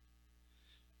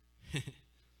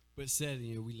 But it said,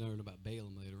 we learn about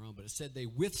Balaam later on, but it said they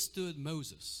withstood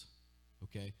Moses,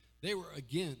 okay? They were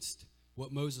against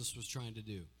what Moses was trying to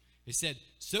do. It said,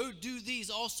 so do these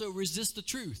also resist the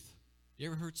truth. You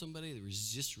ever heard somebody that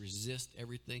resist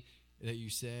everything that you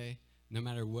say? No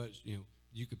matter what,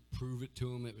 you could prove it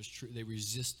to them, it was true. They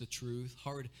resist the truth.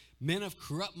 Hard men of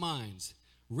corrupt minds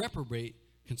reprobate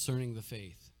concerning the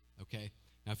faith, okay?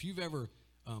 Now, if you've ever,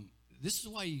 this is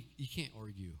why you can't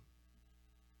argue.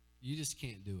 You just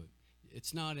can't do it.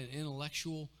 It's not an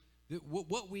intellectual.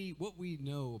 What we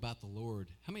know about the Lord.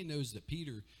 How many knows that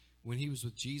Peter, when he was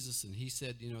with Jesus and he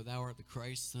said, thou art the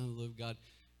Christ, Son of the living God,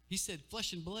 he said,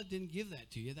 flesh and blood didn't give that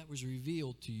to you. That was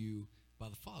revealed to you by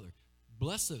the Father.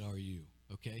 Blessed are you,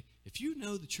 okay? If you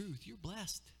know the truth, you're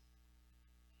blessed.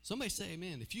 Somebody say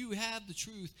amen. If you have the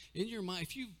truth in your mind,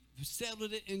 if you've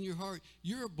settled it in your heart,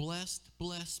 you're a blessed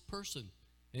person.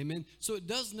 Amen. So it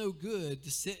does no good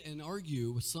to sit and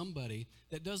argue with somebody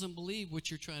that doesn't believe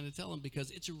what you're trying to tell them, because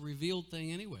it's a revealed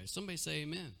thing anyway. Somebody say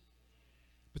amen.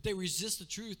 But they resist the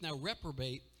truth. Now,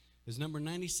 reprobate is number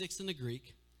 96 in the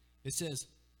Greek. It says,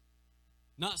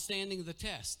 not standing the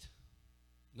test,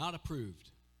 not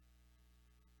approved.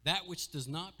 That which does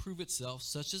not prove itself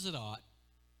such as it ought,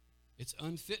 it's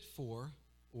unfit for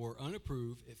or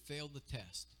unapproved, it failed the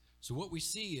test. So what we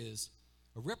see is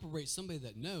a reprobate, somebody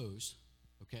that knows,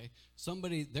 okay,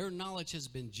 somebody, their knowledge has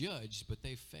been judged, but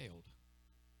they failed,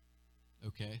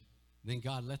 okay? Then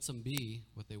God lets them be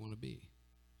what they want to be,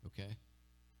 okay?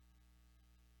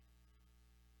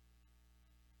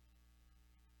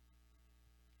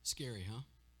 Scary, huh?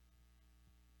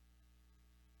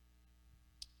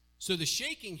 So the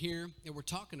shaking here that we're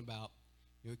talking about,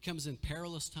 it comes in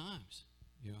perilous times.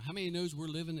 How many knows we're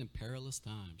living in perilous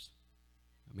times?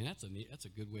 I mean, that's a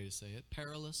good way to say it.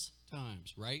 Perilous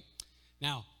times, right?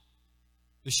 Now,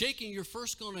 the shaking you're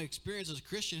first going to experience as a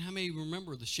Christian, how many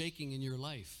remember the shaking in your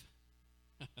life?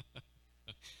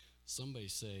 Somebody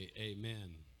say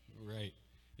amen. Right.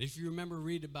 If you remember,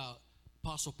 read about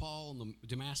Apostle Paul on the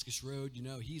Damascus Road,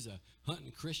 he's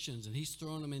hunting Christians, and he's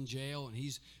throwing them in jail, and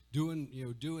he's doing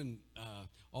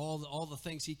all the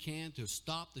things he can to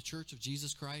stop the Church of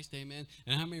Jesus Christ. Amen.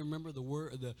 And how many remember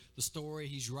the story?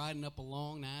 He's riding up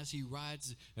along, and as he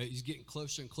rides, he's getting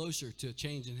closer and closer to a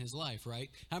change in his life, right?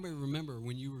 How many remember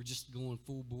when you were just going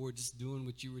full board, just doing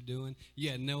what you were doing? You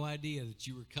had no idea that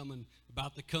you were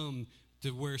about to come to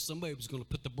where somebody was going to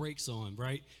put the brakes on,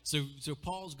 right? So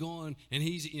Paul's going, and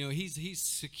he's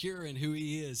secure in who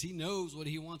he is. He knows what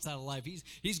he wants out of life.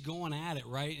 He's going at it,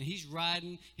 right? And he's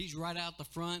riding. He's right out the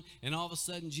front, and all of a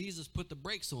sudden Jesus put the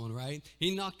brakes on, right?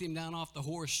 He knocked him down off the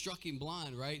horse, struck him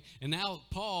blind, right? And now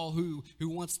Paul, who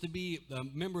wants to be a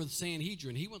member of the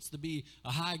Sanhedrin, he wants to be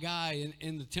a high guy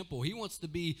in the temple. He wants to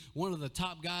be one of the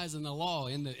top guys in the law,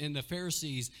 in the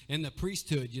Pharisees, in the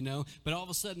priesthood, But all of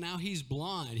a sudden now he's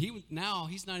blind.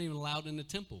 He's not even allowed in the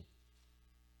temple.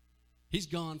 He's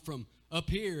gone from up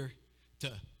here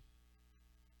to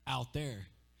out there.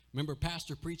 Remember,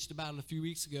 Pastor preached about it a few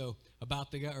weeks ago about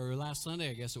the guy, or last Sunday,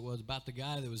 I guess it was, about the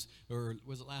guy that was, or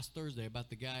was it last Thursday, about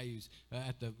the guy who's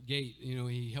at the gate.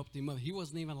 He helped him up. He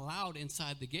wasn't even allowed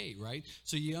inside the gate, right?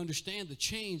 So you understand the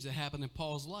change that happened in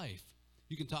Paul's life.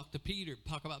 You can talk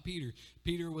about Peter.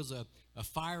 Peter was a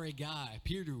fiery guy.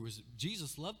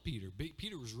 Jesus loved Peter.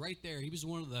 Peter was right there. He was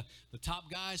one of the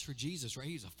top guys for Jesus, right?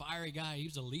 He's a fiery guy. He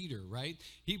was a leader, right?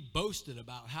 He boasted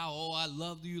about how, I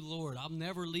love you, Lord. I'll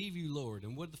never leave you, Lord.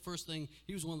 And what the first thing,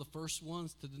 he was one of the first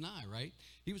ones to deny, right?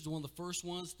 He was one of the first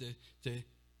ones to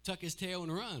tuck his tail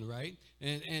and run, right?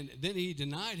 And then he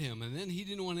denied him, and then he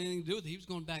didn't want anything to do with it. He was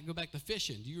going to go back to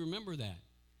fishing. Do you remember that?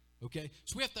 Okay,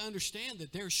 so we have to understand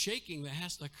that there's shaking that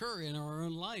has to occur in our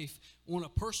own life on a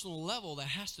personal level that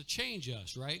has to change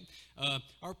us, right?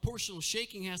 Our personal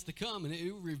shaking has to come, and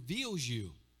it reveals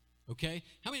you, okay?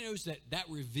 How many knows that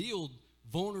revealed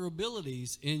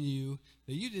vulnerabilities in you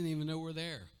that you didn't even know were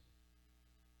there?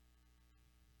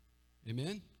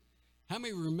 Amen? How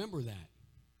many remember that?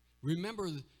 I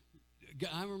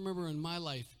remember in my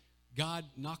life, God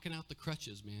knocking out the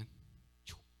crutches, man.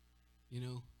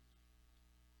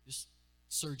 Just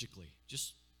surgically,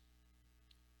 just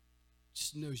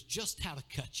knows just how to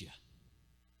cut you.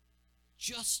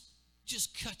 Just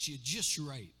cut you just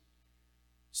right,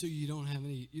 so you don't have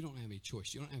any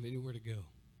choice. You don't have anywhere to go.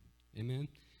 Amen.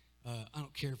 I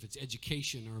don't care if it's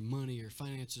education or money or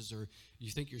finances, or you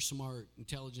think you're smart,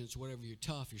 intelligence, whatever. You're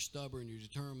tough, you're stubborn, you're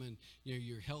determined.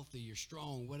 You're healthy, you're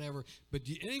strong, whatever. But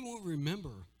do anyone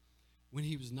remember when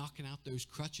he was knocking out those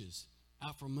crutches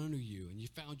out from under you, and you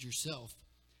found yourself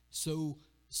so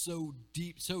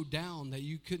deep, so down that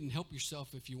you couldn't help yourself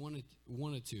if you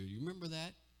wanted to? You remember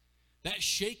that? That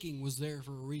shaking was there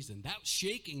for a reason. That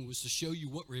shaking was to show you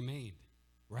what remained,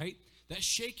 right? That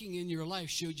shaking in your life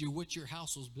showed you what your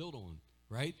house was built on,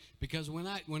 right? Because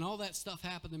when all that stuff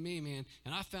happened to me, man,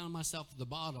 and I found myself at the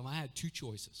bottom, I had two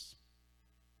choices.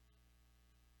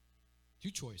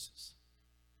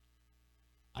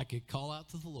 I could call out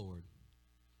to the Lord,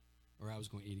 or I was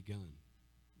going to eat a gun,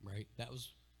 right? That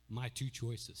was my two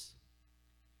choices.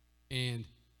 And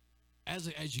as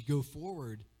you go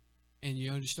forward and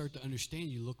you start to understand,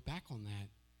 you look back on that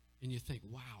and you think,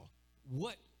 wow,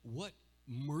 what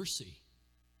mercy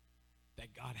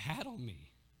that God had on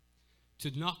me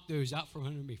to knock those out from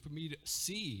under me, for me to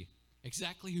see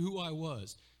exactly who I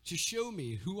was, to show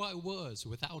me who I was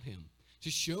without him,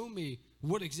 to show me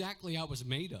what exactly I was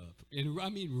made of, and I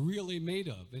mean really made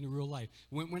of in real life.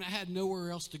 When I had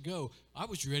nowhere else to go, I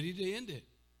was ready to end it.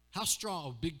 How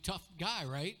strong, big, tough guy,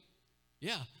 right?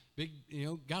 Yeah, big,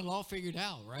 got it all figured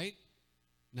out, right?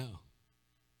 No.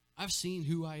 I've seen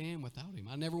who I am without him.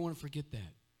 I never want to forget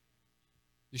that.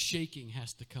 The shaking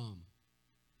has to come.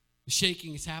 The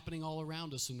shaking is happening all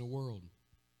around us in the world.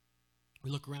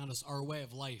 We look around us, our way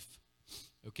of life,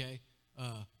 okay?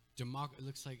 It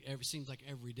looks like seems like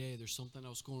every day there's something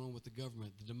else going on with the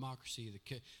government, the democracy,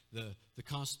 the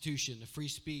Constitution, the free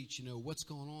speech. What's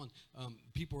going on?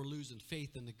 People are losing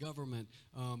faith in the government.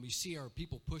 You see our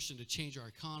people pushing to change our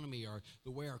economy,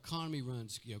 the way our economy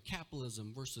runs.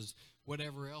 Capitalism versus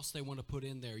whatever else they want to put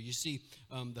in there. You see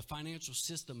the financial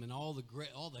system and all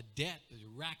the debt,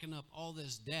 racking up all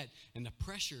this debt, and the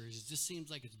pressure just seems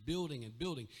like it's building and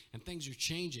building, and things are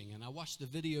changing. And I watched the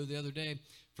video the other day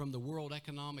from the World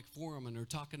Economic Forum, and they're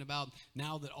talking about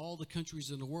now that all the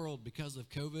countries in the world, because of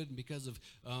COVID and because of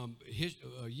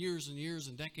years and years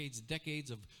and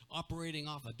decades of operating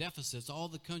off of deficits, all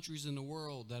the countries in the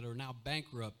world that are now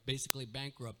basically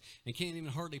bankrupt, and can't even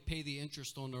hardly pay the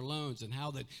interest on their loans, and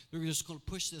how that they're just going to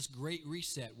push this great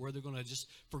reset where they're going to just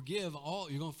forgive all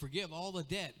the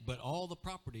debt, but all the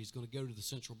property is going to go to the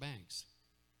central banks.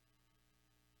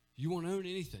 you won't own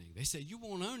anything. They said, you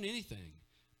won't own anything,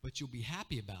 but you'll be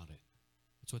happy about it.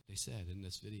 That's what they said in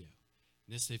this video.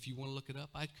 And this, if you want to look it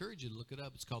up, I encourage you to look it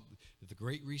up. It's called The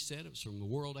Great Reset. It was from the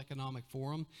World Economic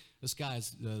Forum. This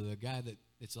guy's the guy that,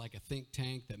 it's like a think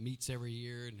tank that meets every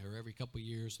year or every couple of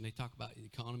years, and they talk about the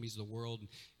economies of the world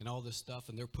and all this stuff,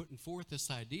 and they're putting forth this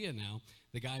idea now.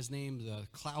 The guy's named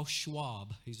Klaus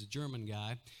Schwab. He's a German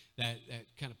guy that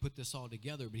kind of put this all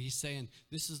together, but he's saying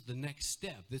this is the next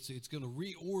step. It's going to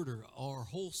reorder our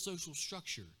whole social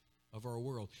structure of our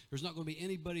world. There's not going to be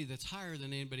anybody that's higher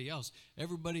than anybody else.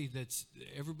 Everybody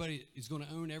is going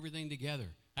to own everything together.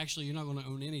 Actually, you're not going to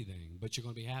own anything, but you're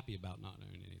going to be happy about not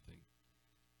owning anything.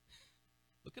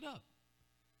 Look it up.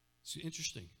 It's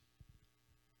interesting.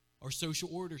 Our social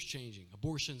order's changing.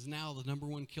 Abortion's now the number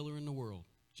one killer in the world.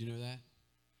 Do you know that?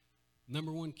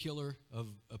 Number one killer of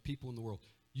people in the world.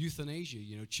 Euthanasia,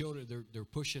 children, they're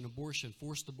pushing abortion,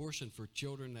 forced abortion for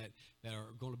children that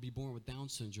are going to be born with Down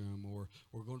syndrome or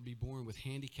going to be born with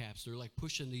handicaps. They're like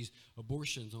pushing these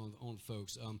abortions on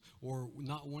folks, or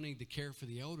not wanting to care for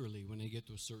the elderly when they get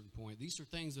to a certain point. These are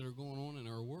things that are going on in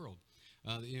our world.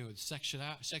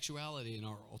 Sexuality and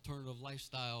our alternative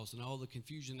lifestyles and all the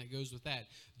confusion that goes with that.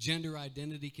 Gender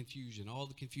identity confusion, all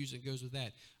the confusion that goes with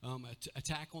that.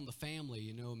 Attack on the family,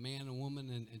 a man, a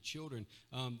woman, and children.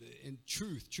 And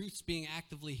truth's being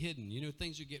actively hidden.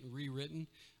 Things are getting rewritten.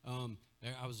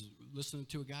 I was listening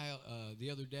to a guy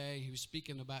the other day. He was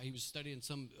speaking about, he was studying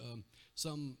some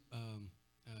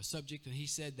subject, and he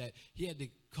said that he had to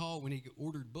call when he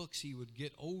ordered books. He would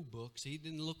get old books. He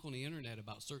didn't look on the internet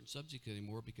about certain subjects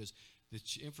anymore because the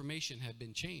information had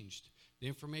been changed. The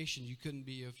information, you couldn't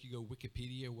be, if you go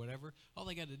Wikipedia or whatever, all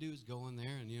they got to do is go in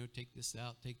there and take this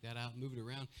out, take that out, move it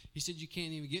around. He said you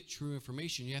can't even get true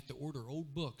information. You have to order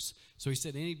old books. So he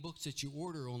said any books that you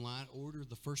order online, order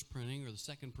the first printing or the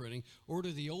second printing, order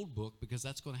the old book because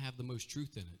that's going to have the most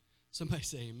truth in it. Somebody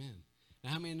say amen. Now,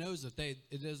 how many knows that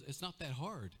it's not that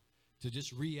hard to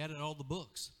just re-edit all the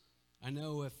books? I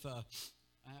know if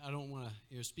I don't want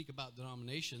to speak about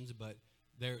denominations, but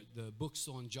the books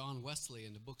on John Wesley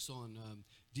and the books on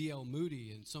D.L.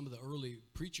 Moody and some of the early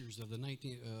preachers of the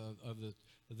 18th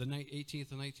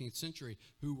and 19th century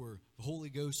who were Holy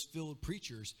Ghost filled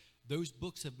preachers, those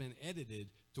books have been edited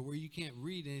to where you can't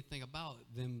read anything about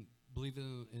them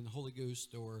believing in the Holy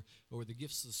Ghost or the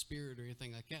gifts of the Spirit or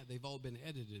anything like that. They've all been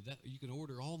edited. You can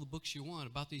order all the books you want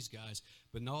about these guys,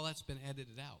 but all that's been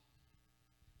edited out.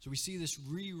 So we see this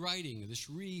rewriting, this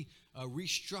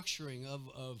restructuring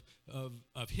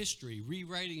of history,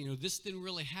 rewriting. This didn't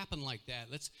really happen like that.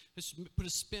 Let's put a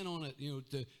spin on it.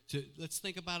 Let's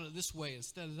think about it this way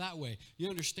instead of that way. You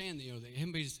understand that that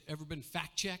anybody's ever been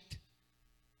fact checked?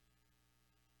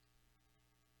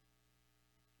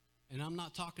 And I'm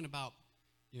not talking about,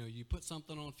 you put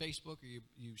something on Facebook or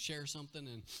you share something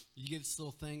and you get this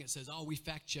little thing that says, oh, we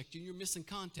fact checked you, and you're missing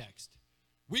context.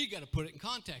 We got to put it in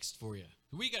context for you.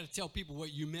 We got to tell people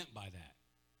what you meant by that.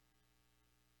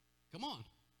 Come on.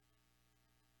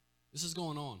 This is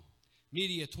going on.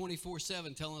 Media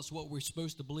 24/7 telling us what we're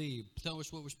supposed to believe, telling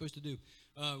us what we're supposed to do.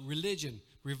 Religion,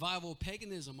 revival,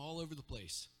 paganism all over the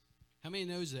place. How many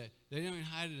knows that they don't even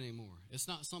hide it anymore? It's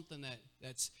not something that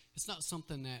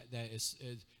is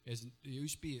it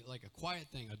used to be like a quiet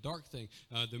thing, a dark thing.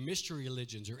 The mystery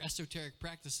religions or esoteric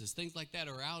practices, things like that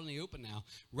are out in the open now.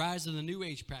 Rise of the New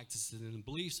Age practices and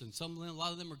beliefs, and a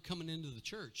lot of them are coming into the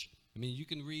church. I mean, you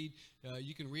can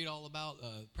read all about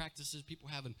practices, people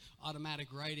having automatic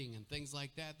writing and things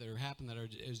like that are happening that are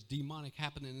as demonic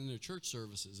happening in their church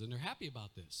services, and they're happy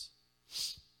about this.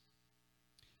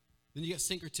 Then you got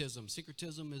syncretism.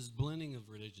 Syncretism is blending of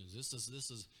religions. This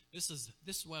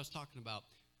is what I was talking about.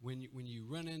 When you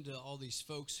run into all these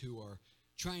folks who are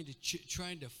trying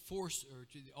to force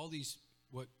all these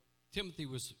what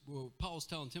Paul's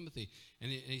telling Timothy,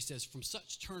 and he says, from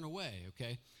such turn away.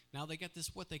 Okay, now they got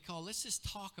this what they call, let's just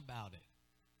talk about it.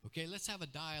 Okay, let's have a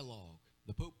dialogue.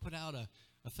 The Pope put out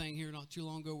a thing here not too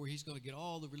long ago where he's going to get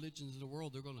all the religions in the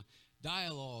world. They're going to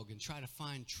dialogue and try to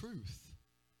find truth.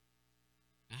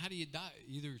 Now, how do you die?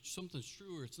 Either something's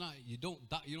true or it's not. You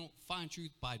don't find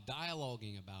truth by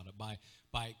dialoguing about it,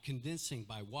 by condensing,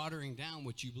 by watering down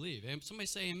what you believe. And somebody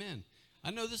say amen.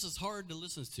 I know this is hard to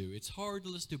listen to. It's hard to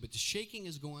listen to, but the shaking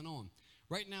is going on.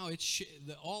 Right now, it's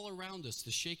all around us,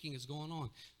 the shaking is going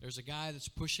on. There's a guy that's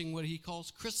pushing what he calls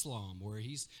Chrislam, where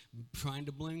he's trying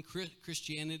to blend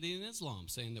Christianity and Islam,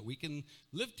 saying that we can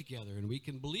live together and we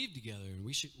can believe together and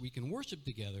we can worship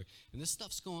together. And this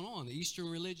stuff's going on, the Eastern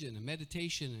religion and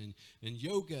meditation and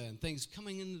yoga and things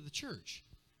coming into the church.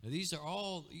 Now, these are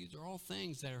all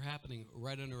things that are happening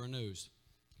right under our nose.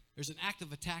 There's an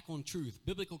active attack on truth.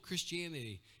 Biblical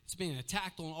Christianity, it's being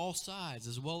attacked on all sides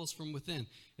as well as from within.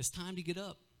 It's time to get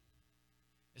up.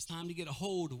 It's time to get a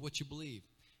hold of what you believe.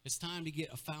 It's time to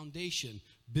get a foundation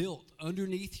built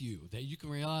underneath you that you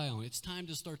can rely on. It's time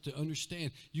to start to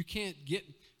understand. You can't get,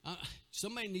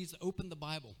 somebody needs to open the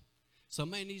Bible.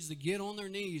 Somebody needs to get on their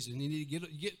knees and you need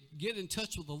to get in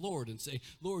touch with the Lord and say,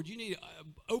 Lord, you need to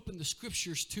open the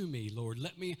scriptures to me, Lord.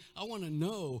 I want to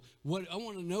know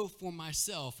for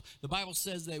myself. The Bible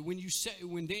says that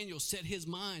when Daniel set his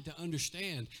mind to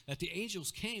understand, that the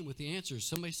angels came with the answers.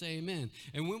 Somebody say amen.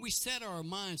 And when we set our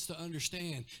minds to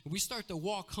understand, we start to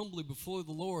walk humbly before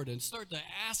the Lord and start to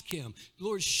ask him,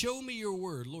 Lord, show me your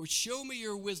word. Lord, show me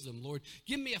your wisdom. Lord,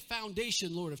 give me a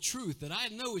foundation, Lord, of truth that I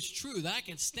know is true, that I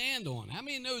can stand on. How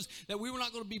many knows that we were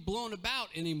not going to be blown about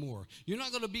anymore? You're not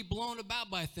going to be blown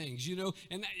about by things,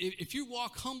 And if you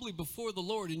walk humbly before the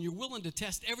Lord and you're willing to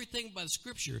test everything by the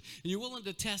Scripture and you're willing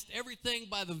to test everything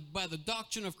by the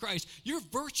doctrine of Christ, you're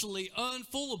virtually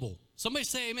unfoolable. Somebody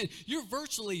say amen. You're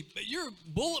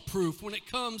bulletproof when it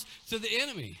comes to the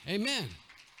enemy. Amen.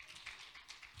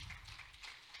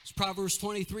 It's Proverbs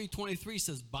 23:23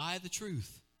 says, buy the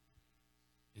truth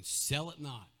and sell it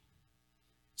not.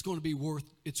 It's going to be worth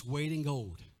its weight in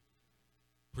gold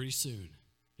pretty soon.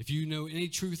 If you know any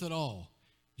truth at all,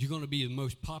 you're going to be the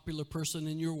most popular person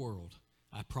in your world.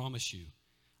 I promise you.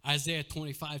 Isaiah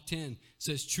 25:10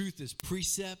 says truth is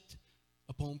precept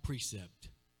upon precept,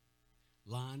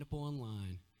 line upon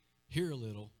line, here a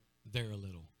little, there a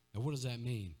little. Now what does that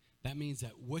mean? That means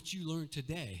that what you learned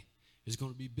today is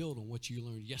going to be built on what you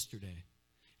learned yesterday.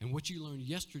 And what you learned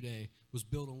yesterday was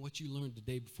built on what you learned the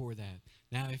day before that.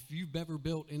 Now, if you've ever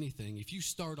built anything, if you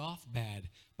start off bad,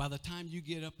 by the time you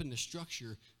get up in the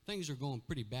structure, things are going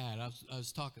pretty bad. I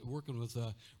was working with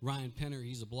Ryan Penner.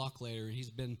 He's a block layer, and he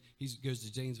goes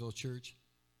to Zanesville Church.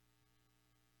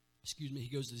 He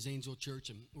goes to Zanesville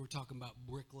Church, and we're talking about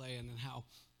bricklaying and how,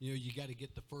 you got to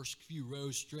get the first few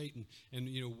rows straight. And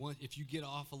if you get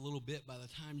off a little bit, by the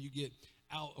time you get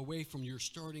out away from your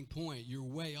starting point, you're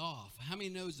way off. How many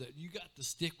knows that you got to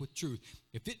stick with truth?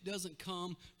 If it doesn't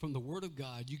come from the Word of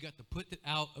God, you got to put it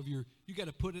out of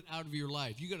your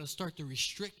life. You got to start to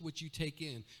restrict what you take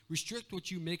in, restrict what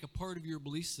you make a part of your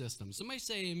belief system. Somebody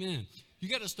say amen. You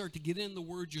got to start to get in the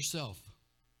Word yourself.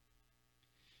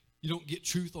 You don't get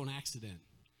truth on accident.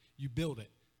 You build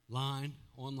it line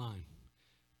on line,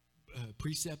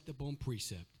 precept upon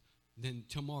precept. Then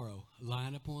tomorrow,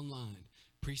 line upon line,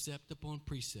 precept upon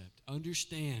precept.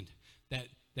 Understand that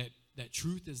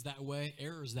truth is that way,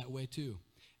 error is that way too.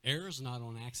 Error is not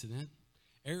on accident.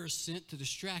 Error is sent to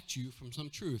distract you from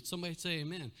some truth. Somebody say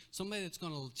amen. Somebody that's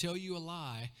going to tell you a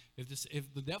lie,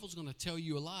 if the devil's going to tell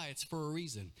you a lie, it's for a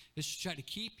reason. It's to try to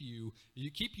keep you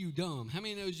dumb. How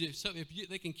many knows if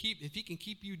he can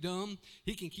keep you dumb,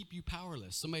 he can keep you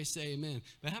powerless? Somebody say amen.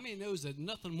 But how many knows that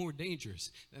nothing more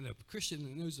dangerous than a Christian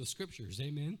that knows the Scriptures?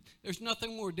 Amen. There's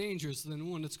nothing more dangerous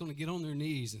than one that's going to get on their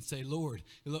knees and say, Lord,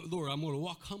 I'm going to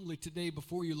walk humbly today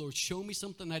before you, Lord. Show me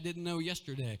something I didn't know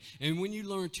yesterday. And when you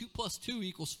learn 2 +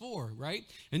 2 = 4, right?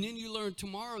 And then you learn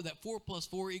tomorrow that 4 +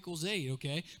 4 = 8,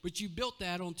 okay? But you built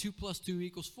that on 2 + 2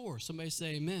 = 4. Somebody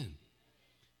say amen.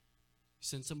 You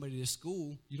send somebody to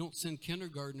school, you don't send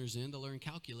kindergartners in to learn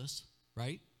calculus,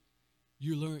 right?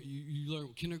 You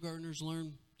learn kindergartners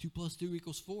learn 2 + 2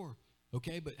 = 4,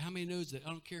 okay? But how many knows that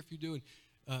I don't care if you're doing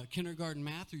kindergarten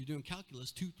math or you're doing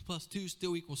calculus, 2 + 2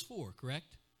 still = 4,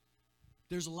 correct?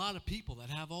 There's a lot of people that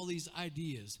have all these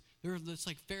ideas. It's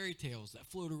like fairy tales that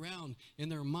float around in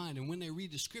their mind, and when they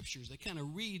read the Scriptures, they kind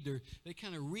of read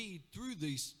through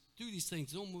these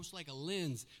things, almost like a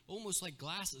lens, almost like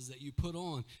glasses that you put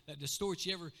on that distorts.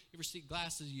 You ever see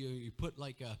glasses? You put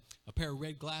like a pair of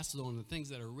red glasses on, and things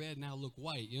that are red now look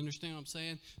white. You understand what I'm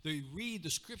saying? They read the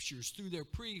Scriptures through their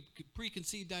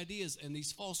preconceived ideas and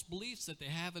these false beliefs that they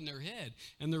have in their head,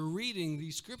 and they're reading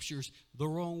these Scriptures the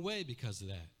wrong way because of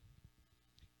that.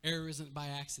 Error isn't by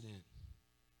accident.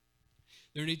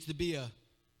 There needs to be a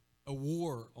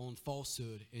war on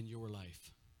falsehood in your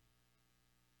life.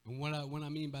 And what I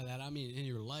mean by that, I mean in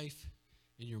your life,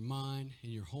 in your mind, in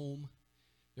your home.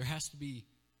 There has to be,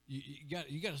 we got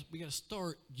to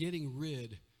start getting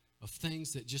rid of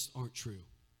things that just aren't true.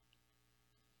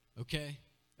 Okay?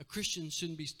 A Christian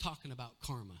shouldn't be talking about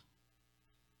karma.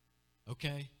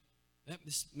 Okay?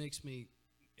 This makes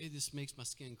my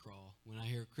skin crawl when I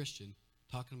hear a Christian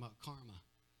talking about karma.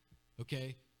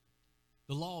 Okay?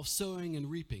 The law of sowing and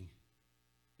reaping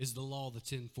is the law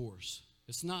that's in force.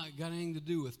 It's not got anything to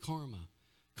do with karma.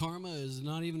 Karma is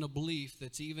not even a belief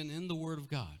that's even in the Word of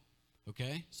God.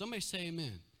 Okay? Somebody say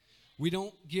amen. We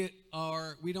don't get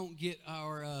our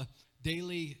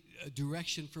daily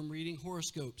direction from reading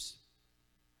horoscopes.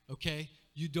 Okay?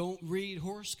 You don't read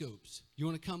horoscopes. You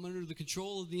want to come under the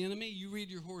control of the enemy? You read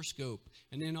your horoscope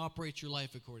and then operate your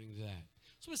life according to that.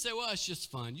 Somebody say, well, it's just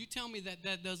fun. You tell me that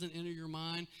that doesn't enter your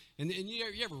mind. And you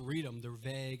ever read them? They're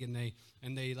vague, and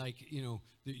they like,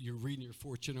 you're reading your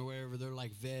fortune or whatever. They're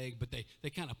like vague, but they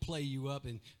kind of play you up.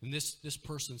 And this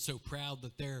person's so proud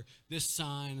that they're this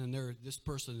sign, and they're this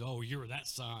person, oh, you're that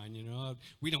sign,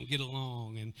 we don't get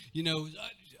along. And,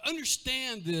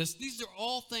 understand this. These are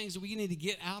all things that we need to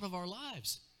get out of our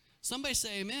lives. Somebody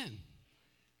say amen.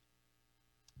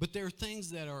 But there are things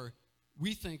that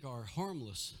we think are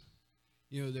harmless.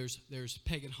 There's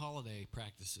pagan holiday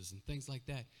practices and things like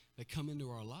that come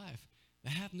into our life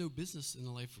that have no business in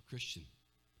the life of a Christian.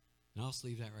 And I'll just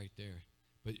leave that right there.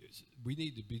 But we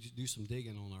need to do some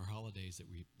digging on our holidays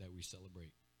that we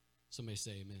celebrate. Somebody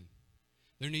say amen.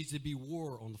 There needs to be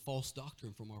war on the false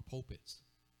doctrine from our pulpits.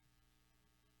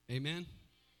 Amen.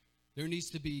 There needs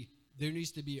to be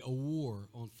a war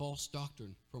on false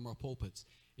doctrine from our pulpits.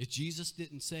 If Jesus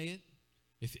didn't say it,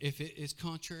 if it is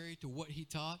contrary to what he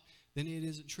taught, then it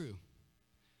isn't true.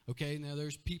 Okay, now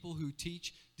there's people who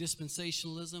teach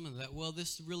dispensationalism and that, well,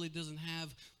 this really doesn't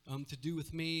have to do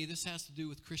with me. This has to do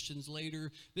with Christians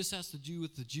later. This has to do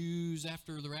with the Jews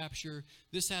after the rapture.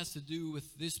 This has to do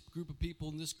with this group of people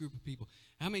and this group of people.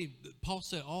 Paul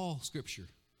said all Scripture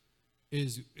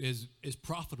is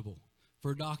profitable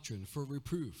for doctrine, for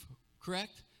reproof.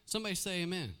 Correct? Somebody say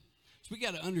amen. So we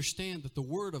got to understand that the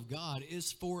Word of God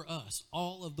is for us.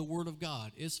 All of the Word of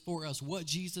God is for us. What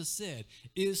Jesus said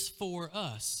is for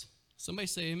us. Somebody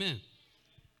say amen.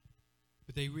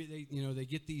 But they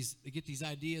get these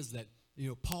ideas that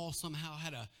Paul somehow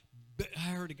I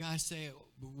heard a guy say it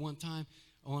one time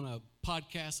on a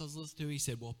podcast I was listening to. He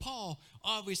said, well, Paul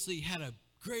obviously had a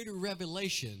greater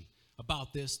revelation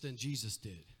about this than Jesus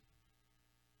did.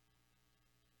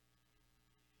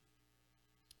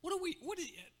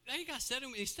 That guy said it.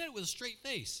 He said it with a straight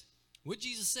face. What did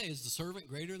Jesus say? Is the servant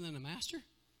greater than the master?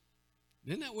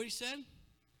 Isn't that what he said?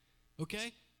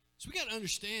 Okay? So we got to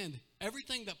understand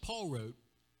everything that Paul wrote.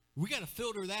 We got to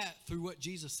filter that through what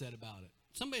Jesus said about it.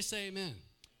 Somebody say amen.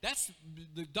 That's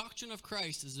the doctrine of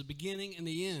Christ is the beginning and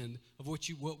the end of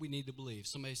what we need to believe.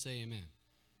 Somebody say amen.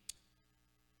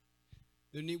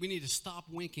 We need to stop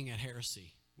winking at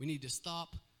heresy. We need to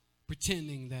stop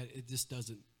pretending that it just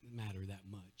doesn't matter that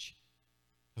much.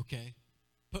 Okay?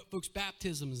 But folks,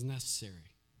 baptism is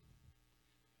necessary.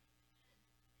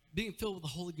 Being filled with the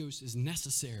Holy Ghost is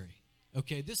necessary.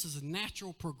 Okay? This is a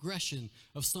natural progression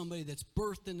of somebody that's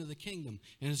birthed into the kingdom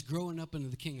and is growing up into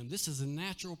the kingdom. This is a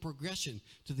natural progression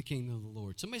to the kingdom of the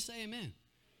Lord. Somebody say amen.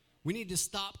 We need to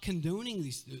stop condoning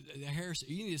the heresy.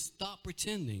 You need to stop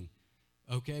pretending,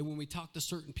 okay, when we talk to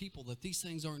certain people that these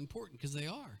things aren't important, because they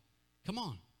are. Come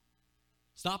on.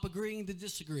 Stop agreeing to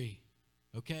disagree.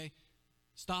 Okay?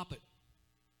 Stop it.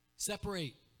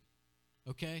 Separate.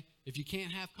 Okay? If you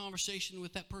can't have conversation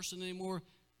with that person anymore,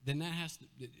 then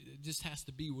it just has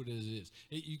to be what it is.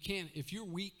 You can't, if you're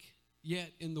weak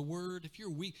yet in the Word, if you're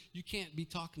weak, you can't be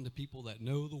talking to people that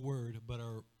know the Word but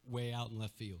are way out in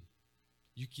left field.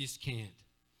 You just can't.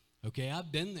 Okay?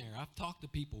 I've been there. I've talked to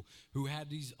people who had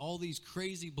all these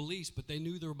crazy beliefs, but they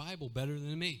knew their Bible better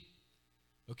than me.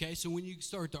 Okay, so when you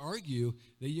start to argue,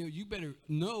 you better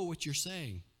know what you're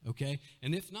saying, okay?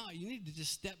 And if not, you need to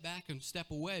just step back and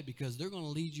step away, because they're going to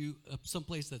lead you up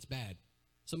someplace that's bad.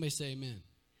 Somebody say amen.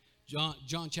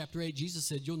 John chapter 8, Jesus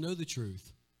said, you'll know the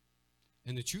truth,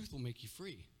 and the truth will make you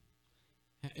free.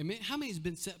 Amen. How many has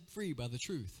been set free by the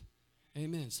truth?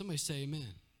 Amen. Somebody say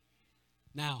amen.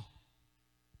 Now,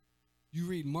 you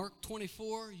read Mark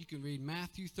 24, you can read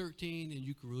Matthew 13, and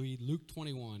you can read Luke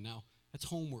 21. Now, that's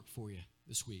homework for you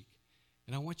this week.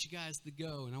 And I want you guys to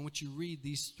go, and I want you to read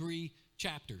these 3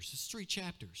 chapters. It's 3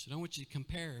 chapters. And I want you to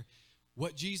compare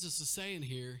what Jesus is saying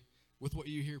here with what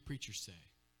you hear preachers say.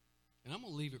 And I'm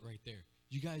going to leave it right there.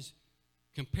 You guys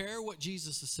compare what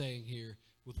Jesus is saying here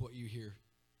with what you hear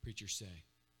preachers say.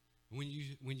 And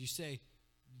when you say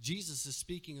Jesus is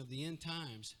speaking of the end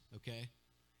times, okay,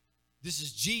 this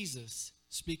is Jesus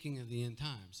speaking of the end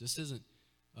times. This isn't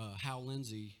Hal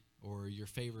Lindsey or your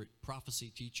favorite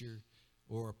prophecy teacher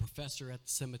or a professor at the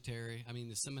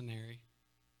seminary,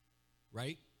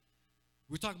 right?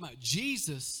 We're talking about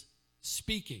Jesus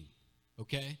speaking,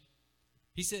 okay?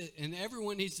 He said, and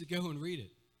everyone needs to go and read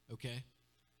it, okay?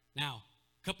 Now,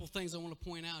 a couple things I want to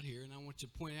point out here, and I want to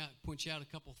point you out a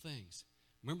couple things.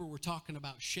 Remember, we're talking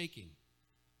about shaking,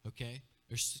 okay?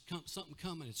 There's something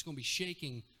coming. It's going to be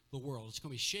shaking the world. It's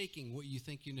going to be shaking what you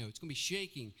think you know. It's going to be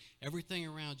shaking everything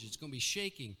around you. It's going to be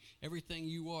shaking everything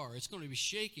you are. It's going to be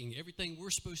shaking everything we're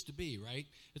supposed to be, right?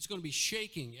 It's going to be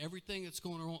shaking everything that's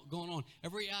going on.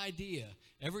 Every idea,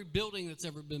 every building that's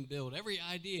ever been built, every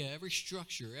idea, every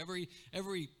structure, every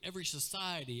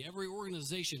society, every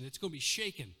organization. It's going to be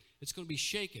shaken. It's going to be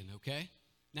shaken, okay?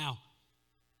 Now,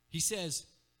 he says,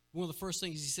 one of the first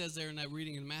things he says there in that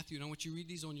reading in Matthew, and I want you to read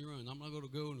these on your own. I'm not going to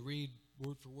go and read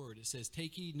word for word. It says,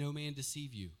 take heed no man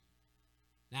deceive you.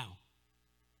 Now,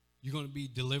 you're going to be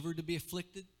delivered to be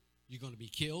afflicted, you're going to be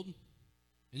killed,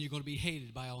 and you're going to be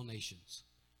hated by all nations.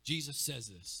 Jesus says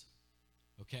this,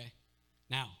 okay?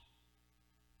 Now,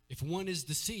 if one is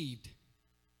deceived,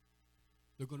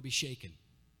 they're going to be shaken,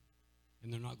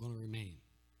 and they're not going to remain.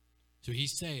 So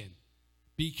he's saying,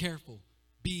 be careful,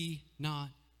 be not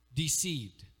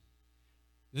deceived.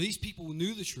 Now, these people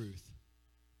knew the truth,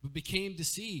 but became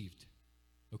deceived.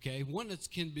 Okay, one that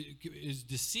is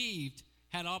deceived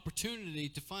had opportunity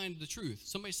to find the truth.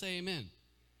 Somebody say amen.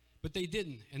 But they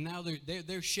didn't, and now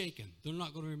they're shaken. They're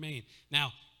not going to remain.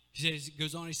 Now, he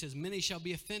goes on, he says, many shall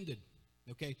be offended.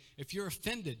 Okay, if you're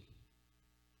offended,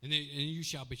 and you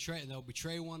shall betray, and they'll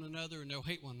betray one another, and they'll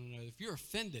hate one another. If you're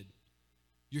offended,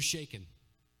 you're shaken,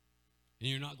 and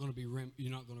you're not going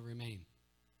to remain.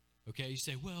 Okay, you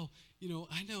say, well,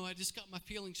 I know, I just got my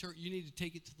feelings hurt. You need to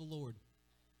take it to the Lord.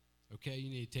 Okay, you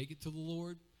need to take it to the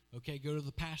Lord. Okay, go to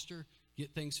the pastor,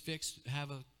 get things fixed,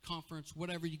 have a conference,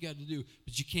 whatever you got to do,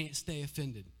 but you can't stay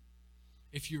offended.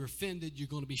 If you're offended, you're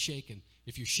going to be shaken.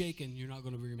 If you're shaken, you're not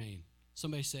going to remain.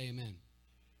 Somebody say amen.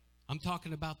 I'm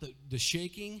talking about the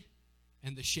shaking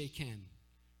and the shaken.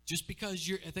 Just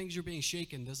because things are being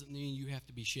shaken doesn't mean you have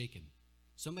to be shaken.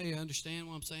 Somebody understand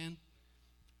what I'm saying?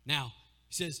 Now,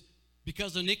 he says,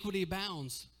 because iniquity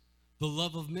abounds, the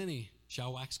love of many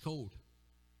shall wax cold.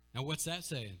 Now, what's that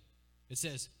saying? It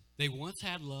says, they once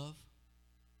had love,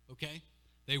 okay?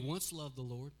 They once loved the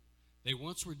Lord. They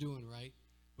once were doing right.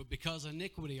 But because of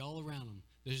iniquity all around them,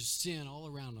 there's sin all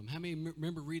around them. How many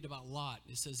remember read about Lot?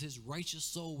 It says his righteous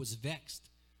soul was vexed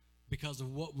because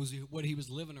of what he was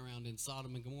living around in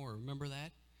Sodom and Gomorrah. Remember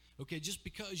that? Okay, just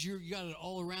because you got it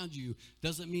all around you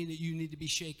doesn't mean that you need to be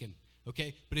shaken.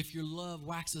 Okay, but if your love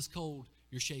waxes cold,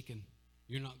 you're shaken.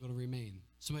 You're not going to remain.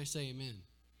 Somebody say amen.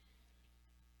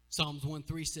 Psalms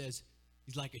 1:3 says,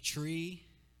 he's like a tree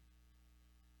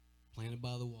planted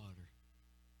by the water.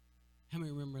 How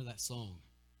many remember that song?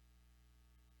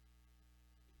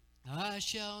 I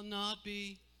shall not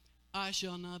be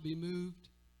moved.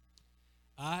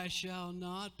 I shall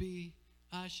not be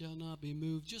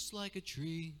moved. Just like a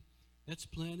tree that's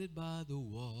planted by the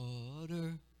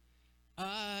water.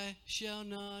 I shall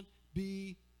not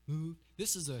be moved.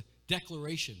 This is a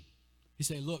declaration. He's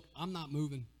saying, look, I'm not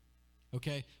moving.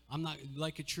 Okay? I'm not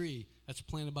like a tree that's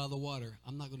planted by the water.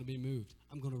 I'm not going to be moved.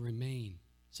 I'm going to remain.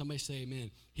 Somebody say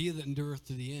amen. He that endureth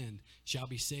to the end shall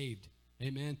be saved.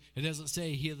 Amen. It doesn't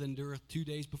say he that endureth 2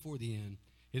 days before the end.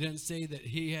 It doesn't say that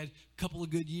he had a couple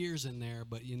of good years in there,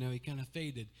 but, he kind of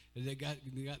faded. It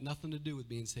got nothing to do with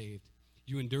being saved.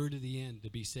 You endure to the end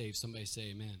to be saved. Somebody say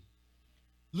amen.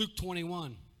 Luke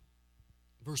 21,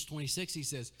 verse 26, he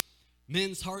says,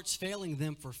 men's hearts failing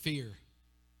them for fear.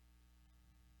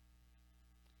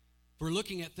 For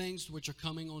looking at things which are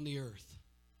coming on the earth.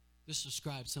 This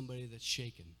describes somebody that's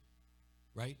shaken,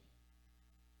 right?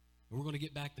 And we're going to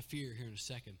get back to fear here in a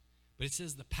second. But it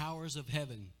says the powers of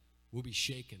heaven will be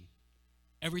shaken.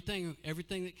 Everything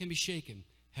that can be shaken,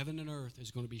 heaven and earth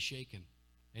is going to be shaken.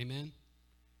 Amen?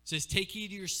 It says, take heed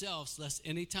to yourselves, lest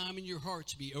any time in your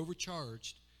hearts be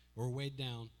overcharged or weighed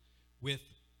down with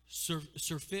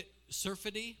surfeit,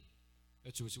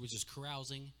 which is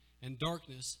carousing, and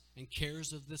darkness, and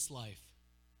cares of this life.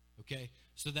 Okay?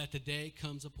 So that the day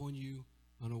comes upon you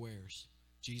unawares.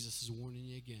 Jesus is warning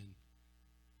you again.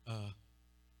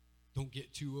 Don't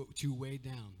get too weighed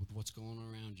down with what's going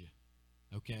on around you.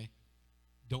 Okay?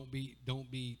 Don't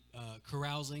be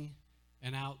carousing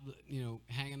and out,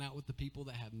 hanging out with the people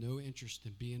that have no interest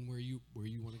in being where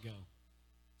you want to go.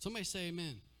 Somebody say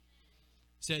amen.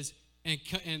 It says, and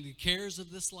the cares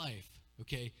of this life,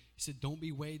 okay? He said, don't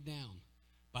be weighed down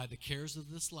by the cares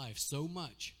of this life so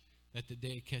much that the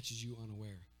day catches you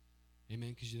unaware. Amen?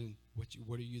 Because then,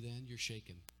 what are you then? You're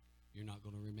shaken. You're not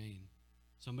going to remain.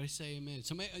 Somebody say amen.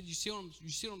 Somebody, you see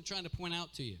what I'm trying to point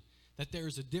out to you? That there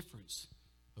is a difference.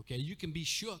 Okay? You can be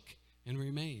shook and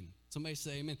remain. Somebody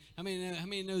say amen. How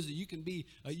many knows that you can be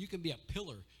a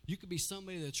pillar? You could be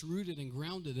somebody that's rooted and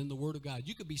grounded in the Word of God.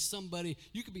 You could be somebody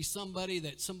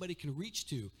that somebody can reach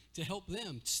to help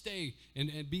them stay and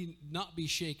not be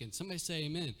shaken. Somebody say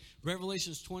amen.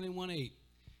 Revelations 21:8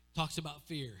 talks about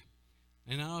fear.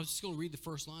 And I was just going to read the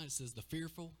first line. It says, the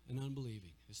fearful and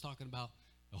unbelieving. It's talking about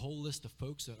a whole list of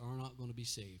folks that are not going to be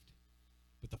saved.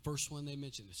 But the first one they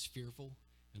mentioned is fearful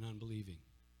and unbelieving.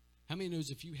 How many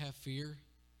knows if you have fear,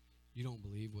 you don't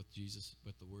believe what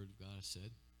the Word of God has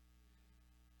said?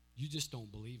 You just don't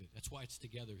believe it. That's why it's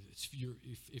together.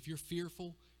 If you're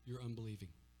fearful, you're unbelieving.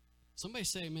 Somebody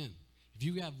say amen. If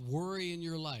you have worry in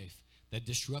your life that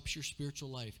disrupts your spiritual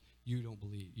life, you don't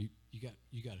believe. You got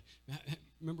to.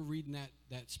 Remember reading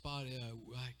that spot?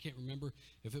 I can't remember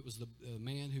if it was the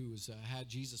man who had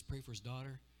Jesus pray for his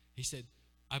daughter. He said,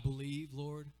 "I believe,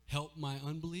 Lord, help my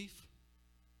unbelief."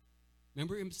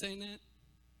 Remember him saying that?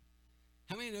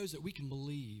 How many knows that we can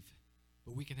believe,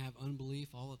 but we can have unbelief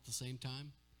all at the same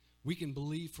time? We can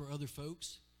believe for other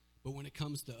folks, but when it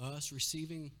comes to us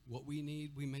receiving what we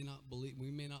need, we may not believe.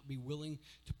 We may not be willing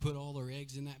to put all our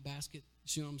eggs in that basket.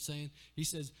 See what I'm saying? He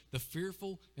says the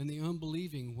fearful and the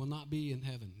unbelieving will not be in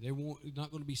heaven. They're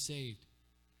not going to be saved.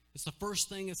 It's the first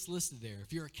thing that's listed there.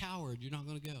 If you're a coward, you're not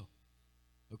going to go.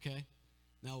 Okay?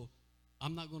 Now,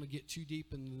 I'm not going to get too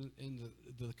deep in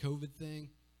the COVID thing,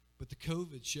 but the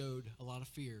COVID showed a lot of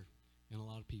fear in a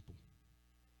lot of people.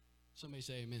 Somebody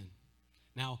say amen.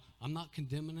 Now, I'm not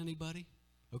condemning anybody.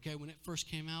 Okay, when it first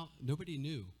came out, nobody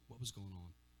knew what was going on.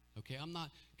 Okay, I'm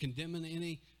not condemning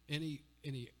any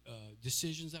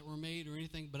decisions that were made or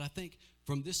anything, but I think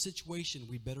from this situation,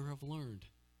 we better have learned.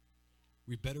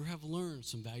 We better have learned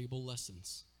some valuable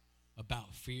lessons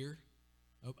about fear,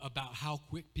 about how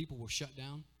quick people were shut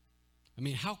down. I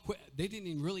mean, how quick, they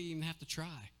didn't really even have to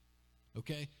try.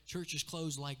 Okay, churches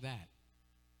closed like that.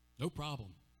 No problem.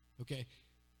 Okay,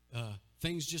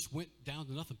 things just went down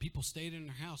to nothing. People stayed in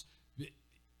their house.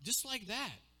 Just like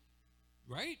that,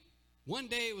 right? One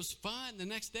day it was fine, the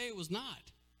next day it was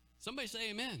not. Somebody say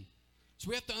amen. So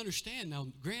we have to understand now,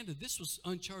 granted, this was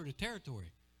uncharted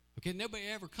territory. Okay, nobody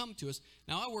ever come to us.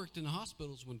 Now, I worked in the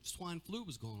hospitals when swine flu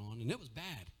was going on, and it was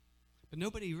bad. But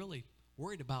nobody really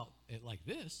worried about it like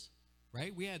this,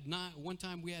 right? One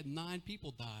time we had 9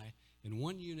 people die in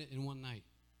one unit in one night,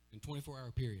 in a 24-hour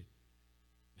period.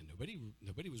 And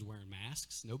nobody was wearing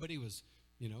masks. Nobody was,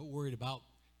 worried about,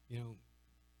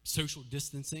 social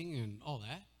distancing and all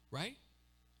that, right?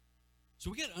 So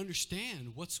we got to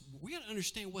understand what's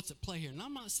at play here. And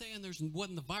I'm not saying there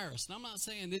wasn't the virus, and I'm not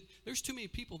saying that there's too many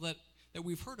people that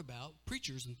we've heard about,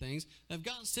 preachers and things, that have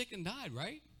gotten sick and died,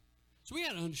 right? So we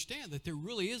got to understand that there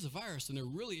really is a virus, and it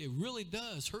really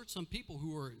does hurt some people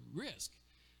who are at risk.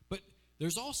 But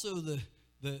there's also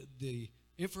the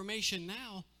information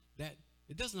now that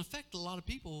it doesn't affect a lot of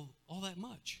people all that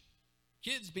much.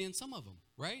 Kids being some of them,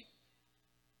 right?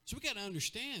 So we got to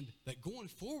understand that going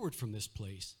forward from this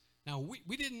place, now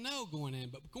we didn't know going in,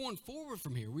 but going forward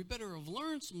from here, we better have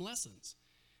learned some lessons.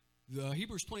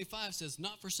 Hebrews 25 says,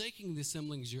 not forsaking the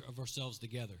assemblings of ourselves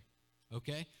together,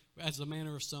 okay, as the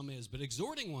manner of some is, but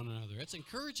exhorting one another. It's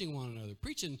encouraging one another,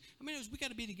 preaching. We got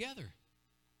to be together,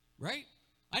 right?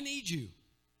 I need you.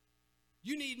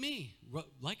 You need me,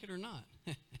 like it or not.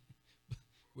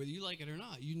 Whether you like it or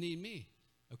not, you need me.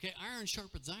 Okay, iron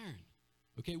sharpens iron.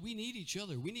 Okay, we need each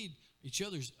other. We need each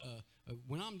other's,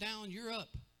 when I'm down, you're up.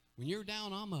 When you're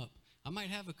down, I'm up. I might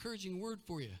have an encouraging word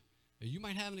for you. You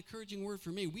might have an encouraging word for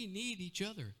me. We need each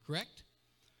other, correct?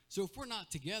 So if we're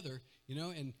not together,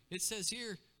 and it says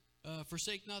here,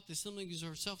 forsake not the assembling of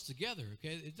ourselves together,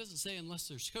 okay? It doesn't say unless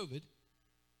there's COVID,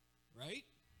 right?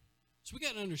 So we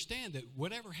got to understand that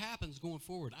whatever happens going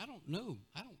forward, I don't know.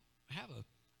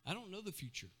 I don't know the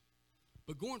future.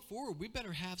 But going forward, we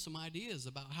better have some ideas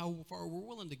about how far we're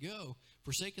willing to go,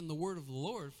 forsaking the word of the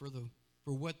Lord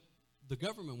for what the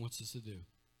government wants us to do.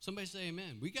 Somebody say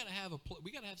amen. We got to have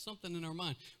something in our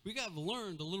mind. We got to have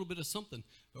learned a little bit of something,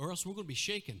 or else we're going to be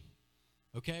shaken.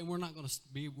 Okay, we're not going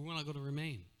to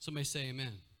remain. Somebody say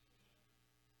amen.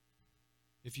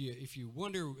 If you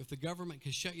wonder if the government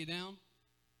can shut you down,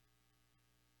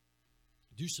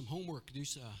 do some homework.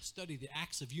 Study the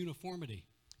Acts of Uniformity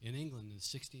in England in the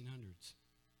 1600s.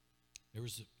 There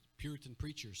was Puritan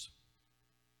preachers,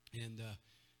 and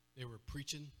they were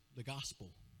preaching the gospel.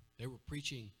 They were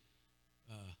preaching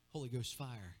Holy Ghost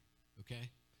fire, okay?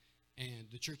 And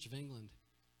the Church of England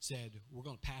said, we're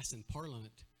going to pass in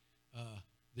Parliament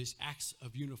this Acts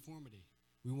of Uniformity.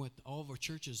 We want all of our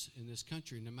churches in this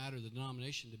country, no matter the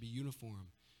denomination, to be uniform.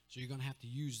 So you're going to have to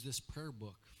use this prayer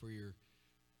book for your,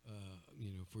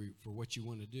 for what you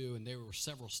want to do. And there were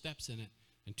several steps in it.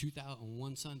 And on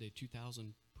one Sunday,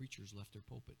 2,000 preachers left their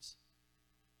pulpits.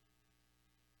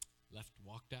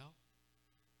 Walked out,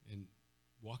 and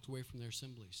walked away from their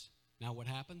assemblies. Now what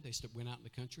happened? They went out in the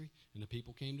country, and the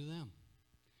people came to them.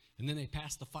 And then they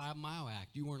passed the 5 Mile Act.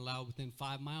 You weren't allowed within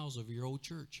 5 miles of your old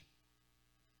church.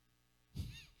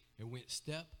 It went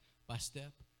step by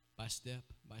step by step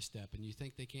by step. And you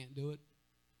think they can't do it?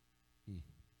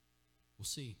 We'll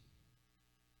see.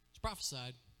 It's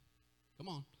prophesied. Come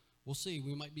on. We'll see.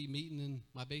 We might be meeting in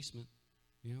my basement,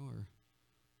 or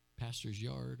pastor's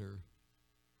yard, or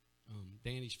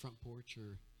Danny's front porch,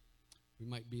 or we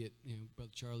might be at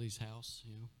Brother Charlie's house.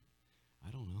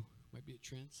 I don't know. Might be at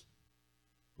Trent's.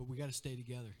 But we got to stay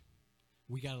together.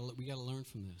 We got to learn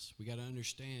from this. We got to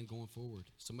understand going forward.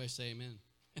 Somebody say amen.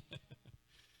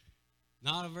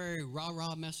 Not a very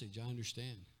rah-rah message, I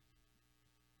understand.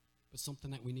 But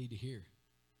something that we need to hear.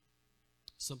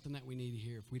 Something that we need to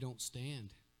hear. If we don't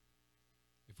stand,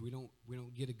 if we don't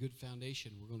get a good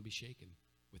foundation, we're going to be shaken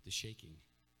with the shaking.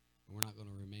 And we're not going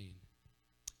to remain.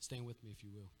 Stand with me if you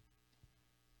will.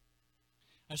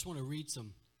 I just want to read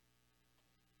some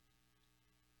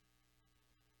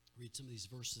of these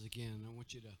verses again. I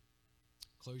want you to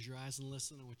close your eyes and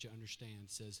listen. I want you to understand.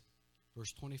 It says,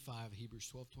 verse 25,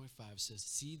 Hebrews 12:25 says,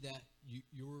 See that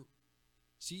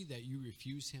you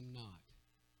refuse him not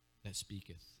that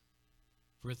speaketh.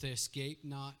 For if they escape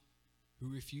not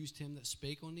who refused him that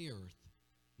spake on the earth,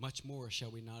 much more shall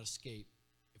we not escape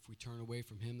if we turn away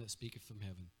from him that speaketh from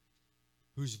heaven,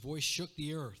 whose voice shook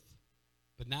the earth.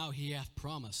 But now he hath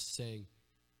promised, saying,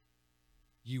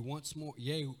 Yet once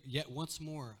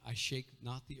more I shake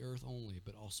not the earth only,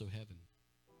 but also heaven.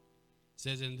 It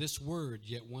says, And this word,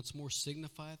 yet once more,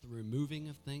 signifieth the removing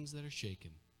of things that are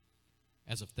shaken,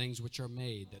 as of things which are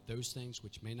made, that those things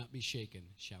which may not be shaken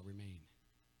shall remain.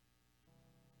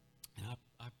 And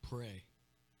I pray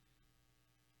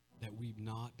that we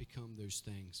not become those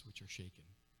things which are shaken.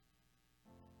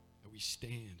 That we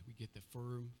stand, we get the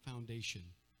firm foundation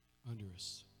under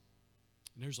us.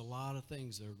 And there's a lot of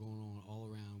things that are going on all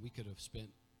around. We could have spent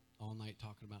all night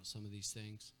talking about some of these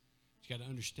things. But you got to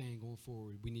understand going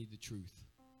forward, we need the truth.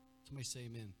 Somebody say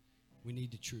amen. We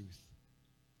need the truth.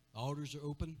 The altars are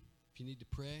open. If you need to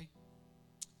pray,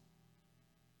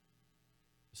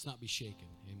 let's not be shaken.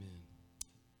 Amen.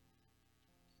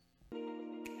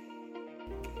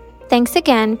 Thanks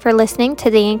again for listening to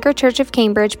the Anchor Church of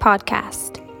Cambridge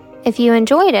podcast. If you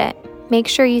enjoyed it, make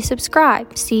sure you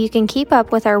subscribe so you can keep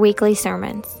up with our weekly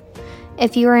sermons.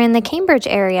 If you are in the Cambridge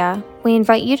area, we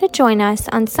invite you to join us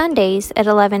on Sundays at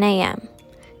 11 a.m.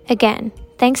 Again,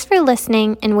 thanks for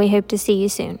listening, and we hope to see you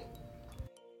soon.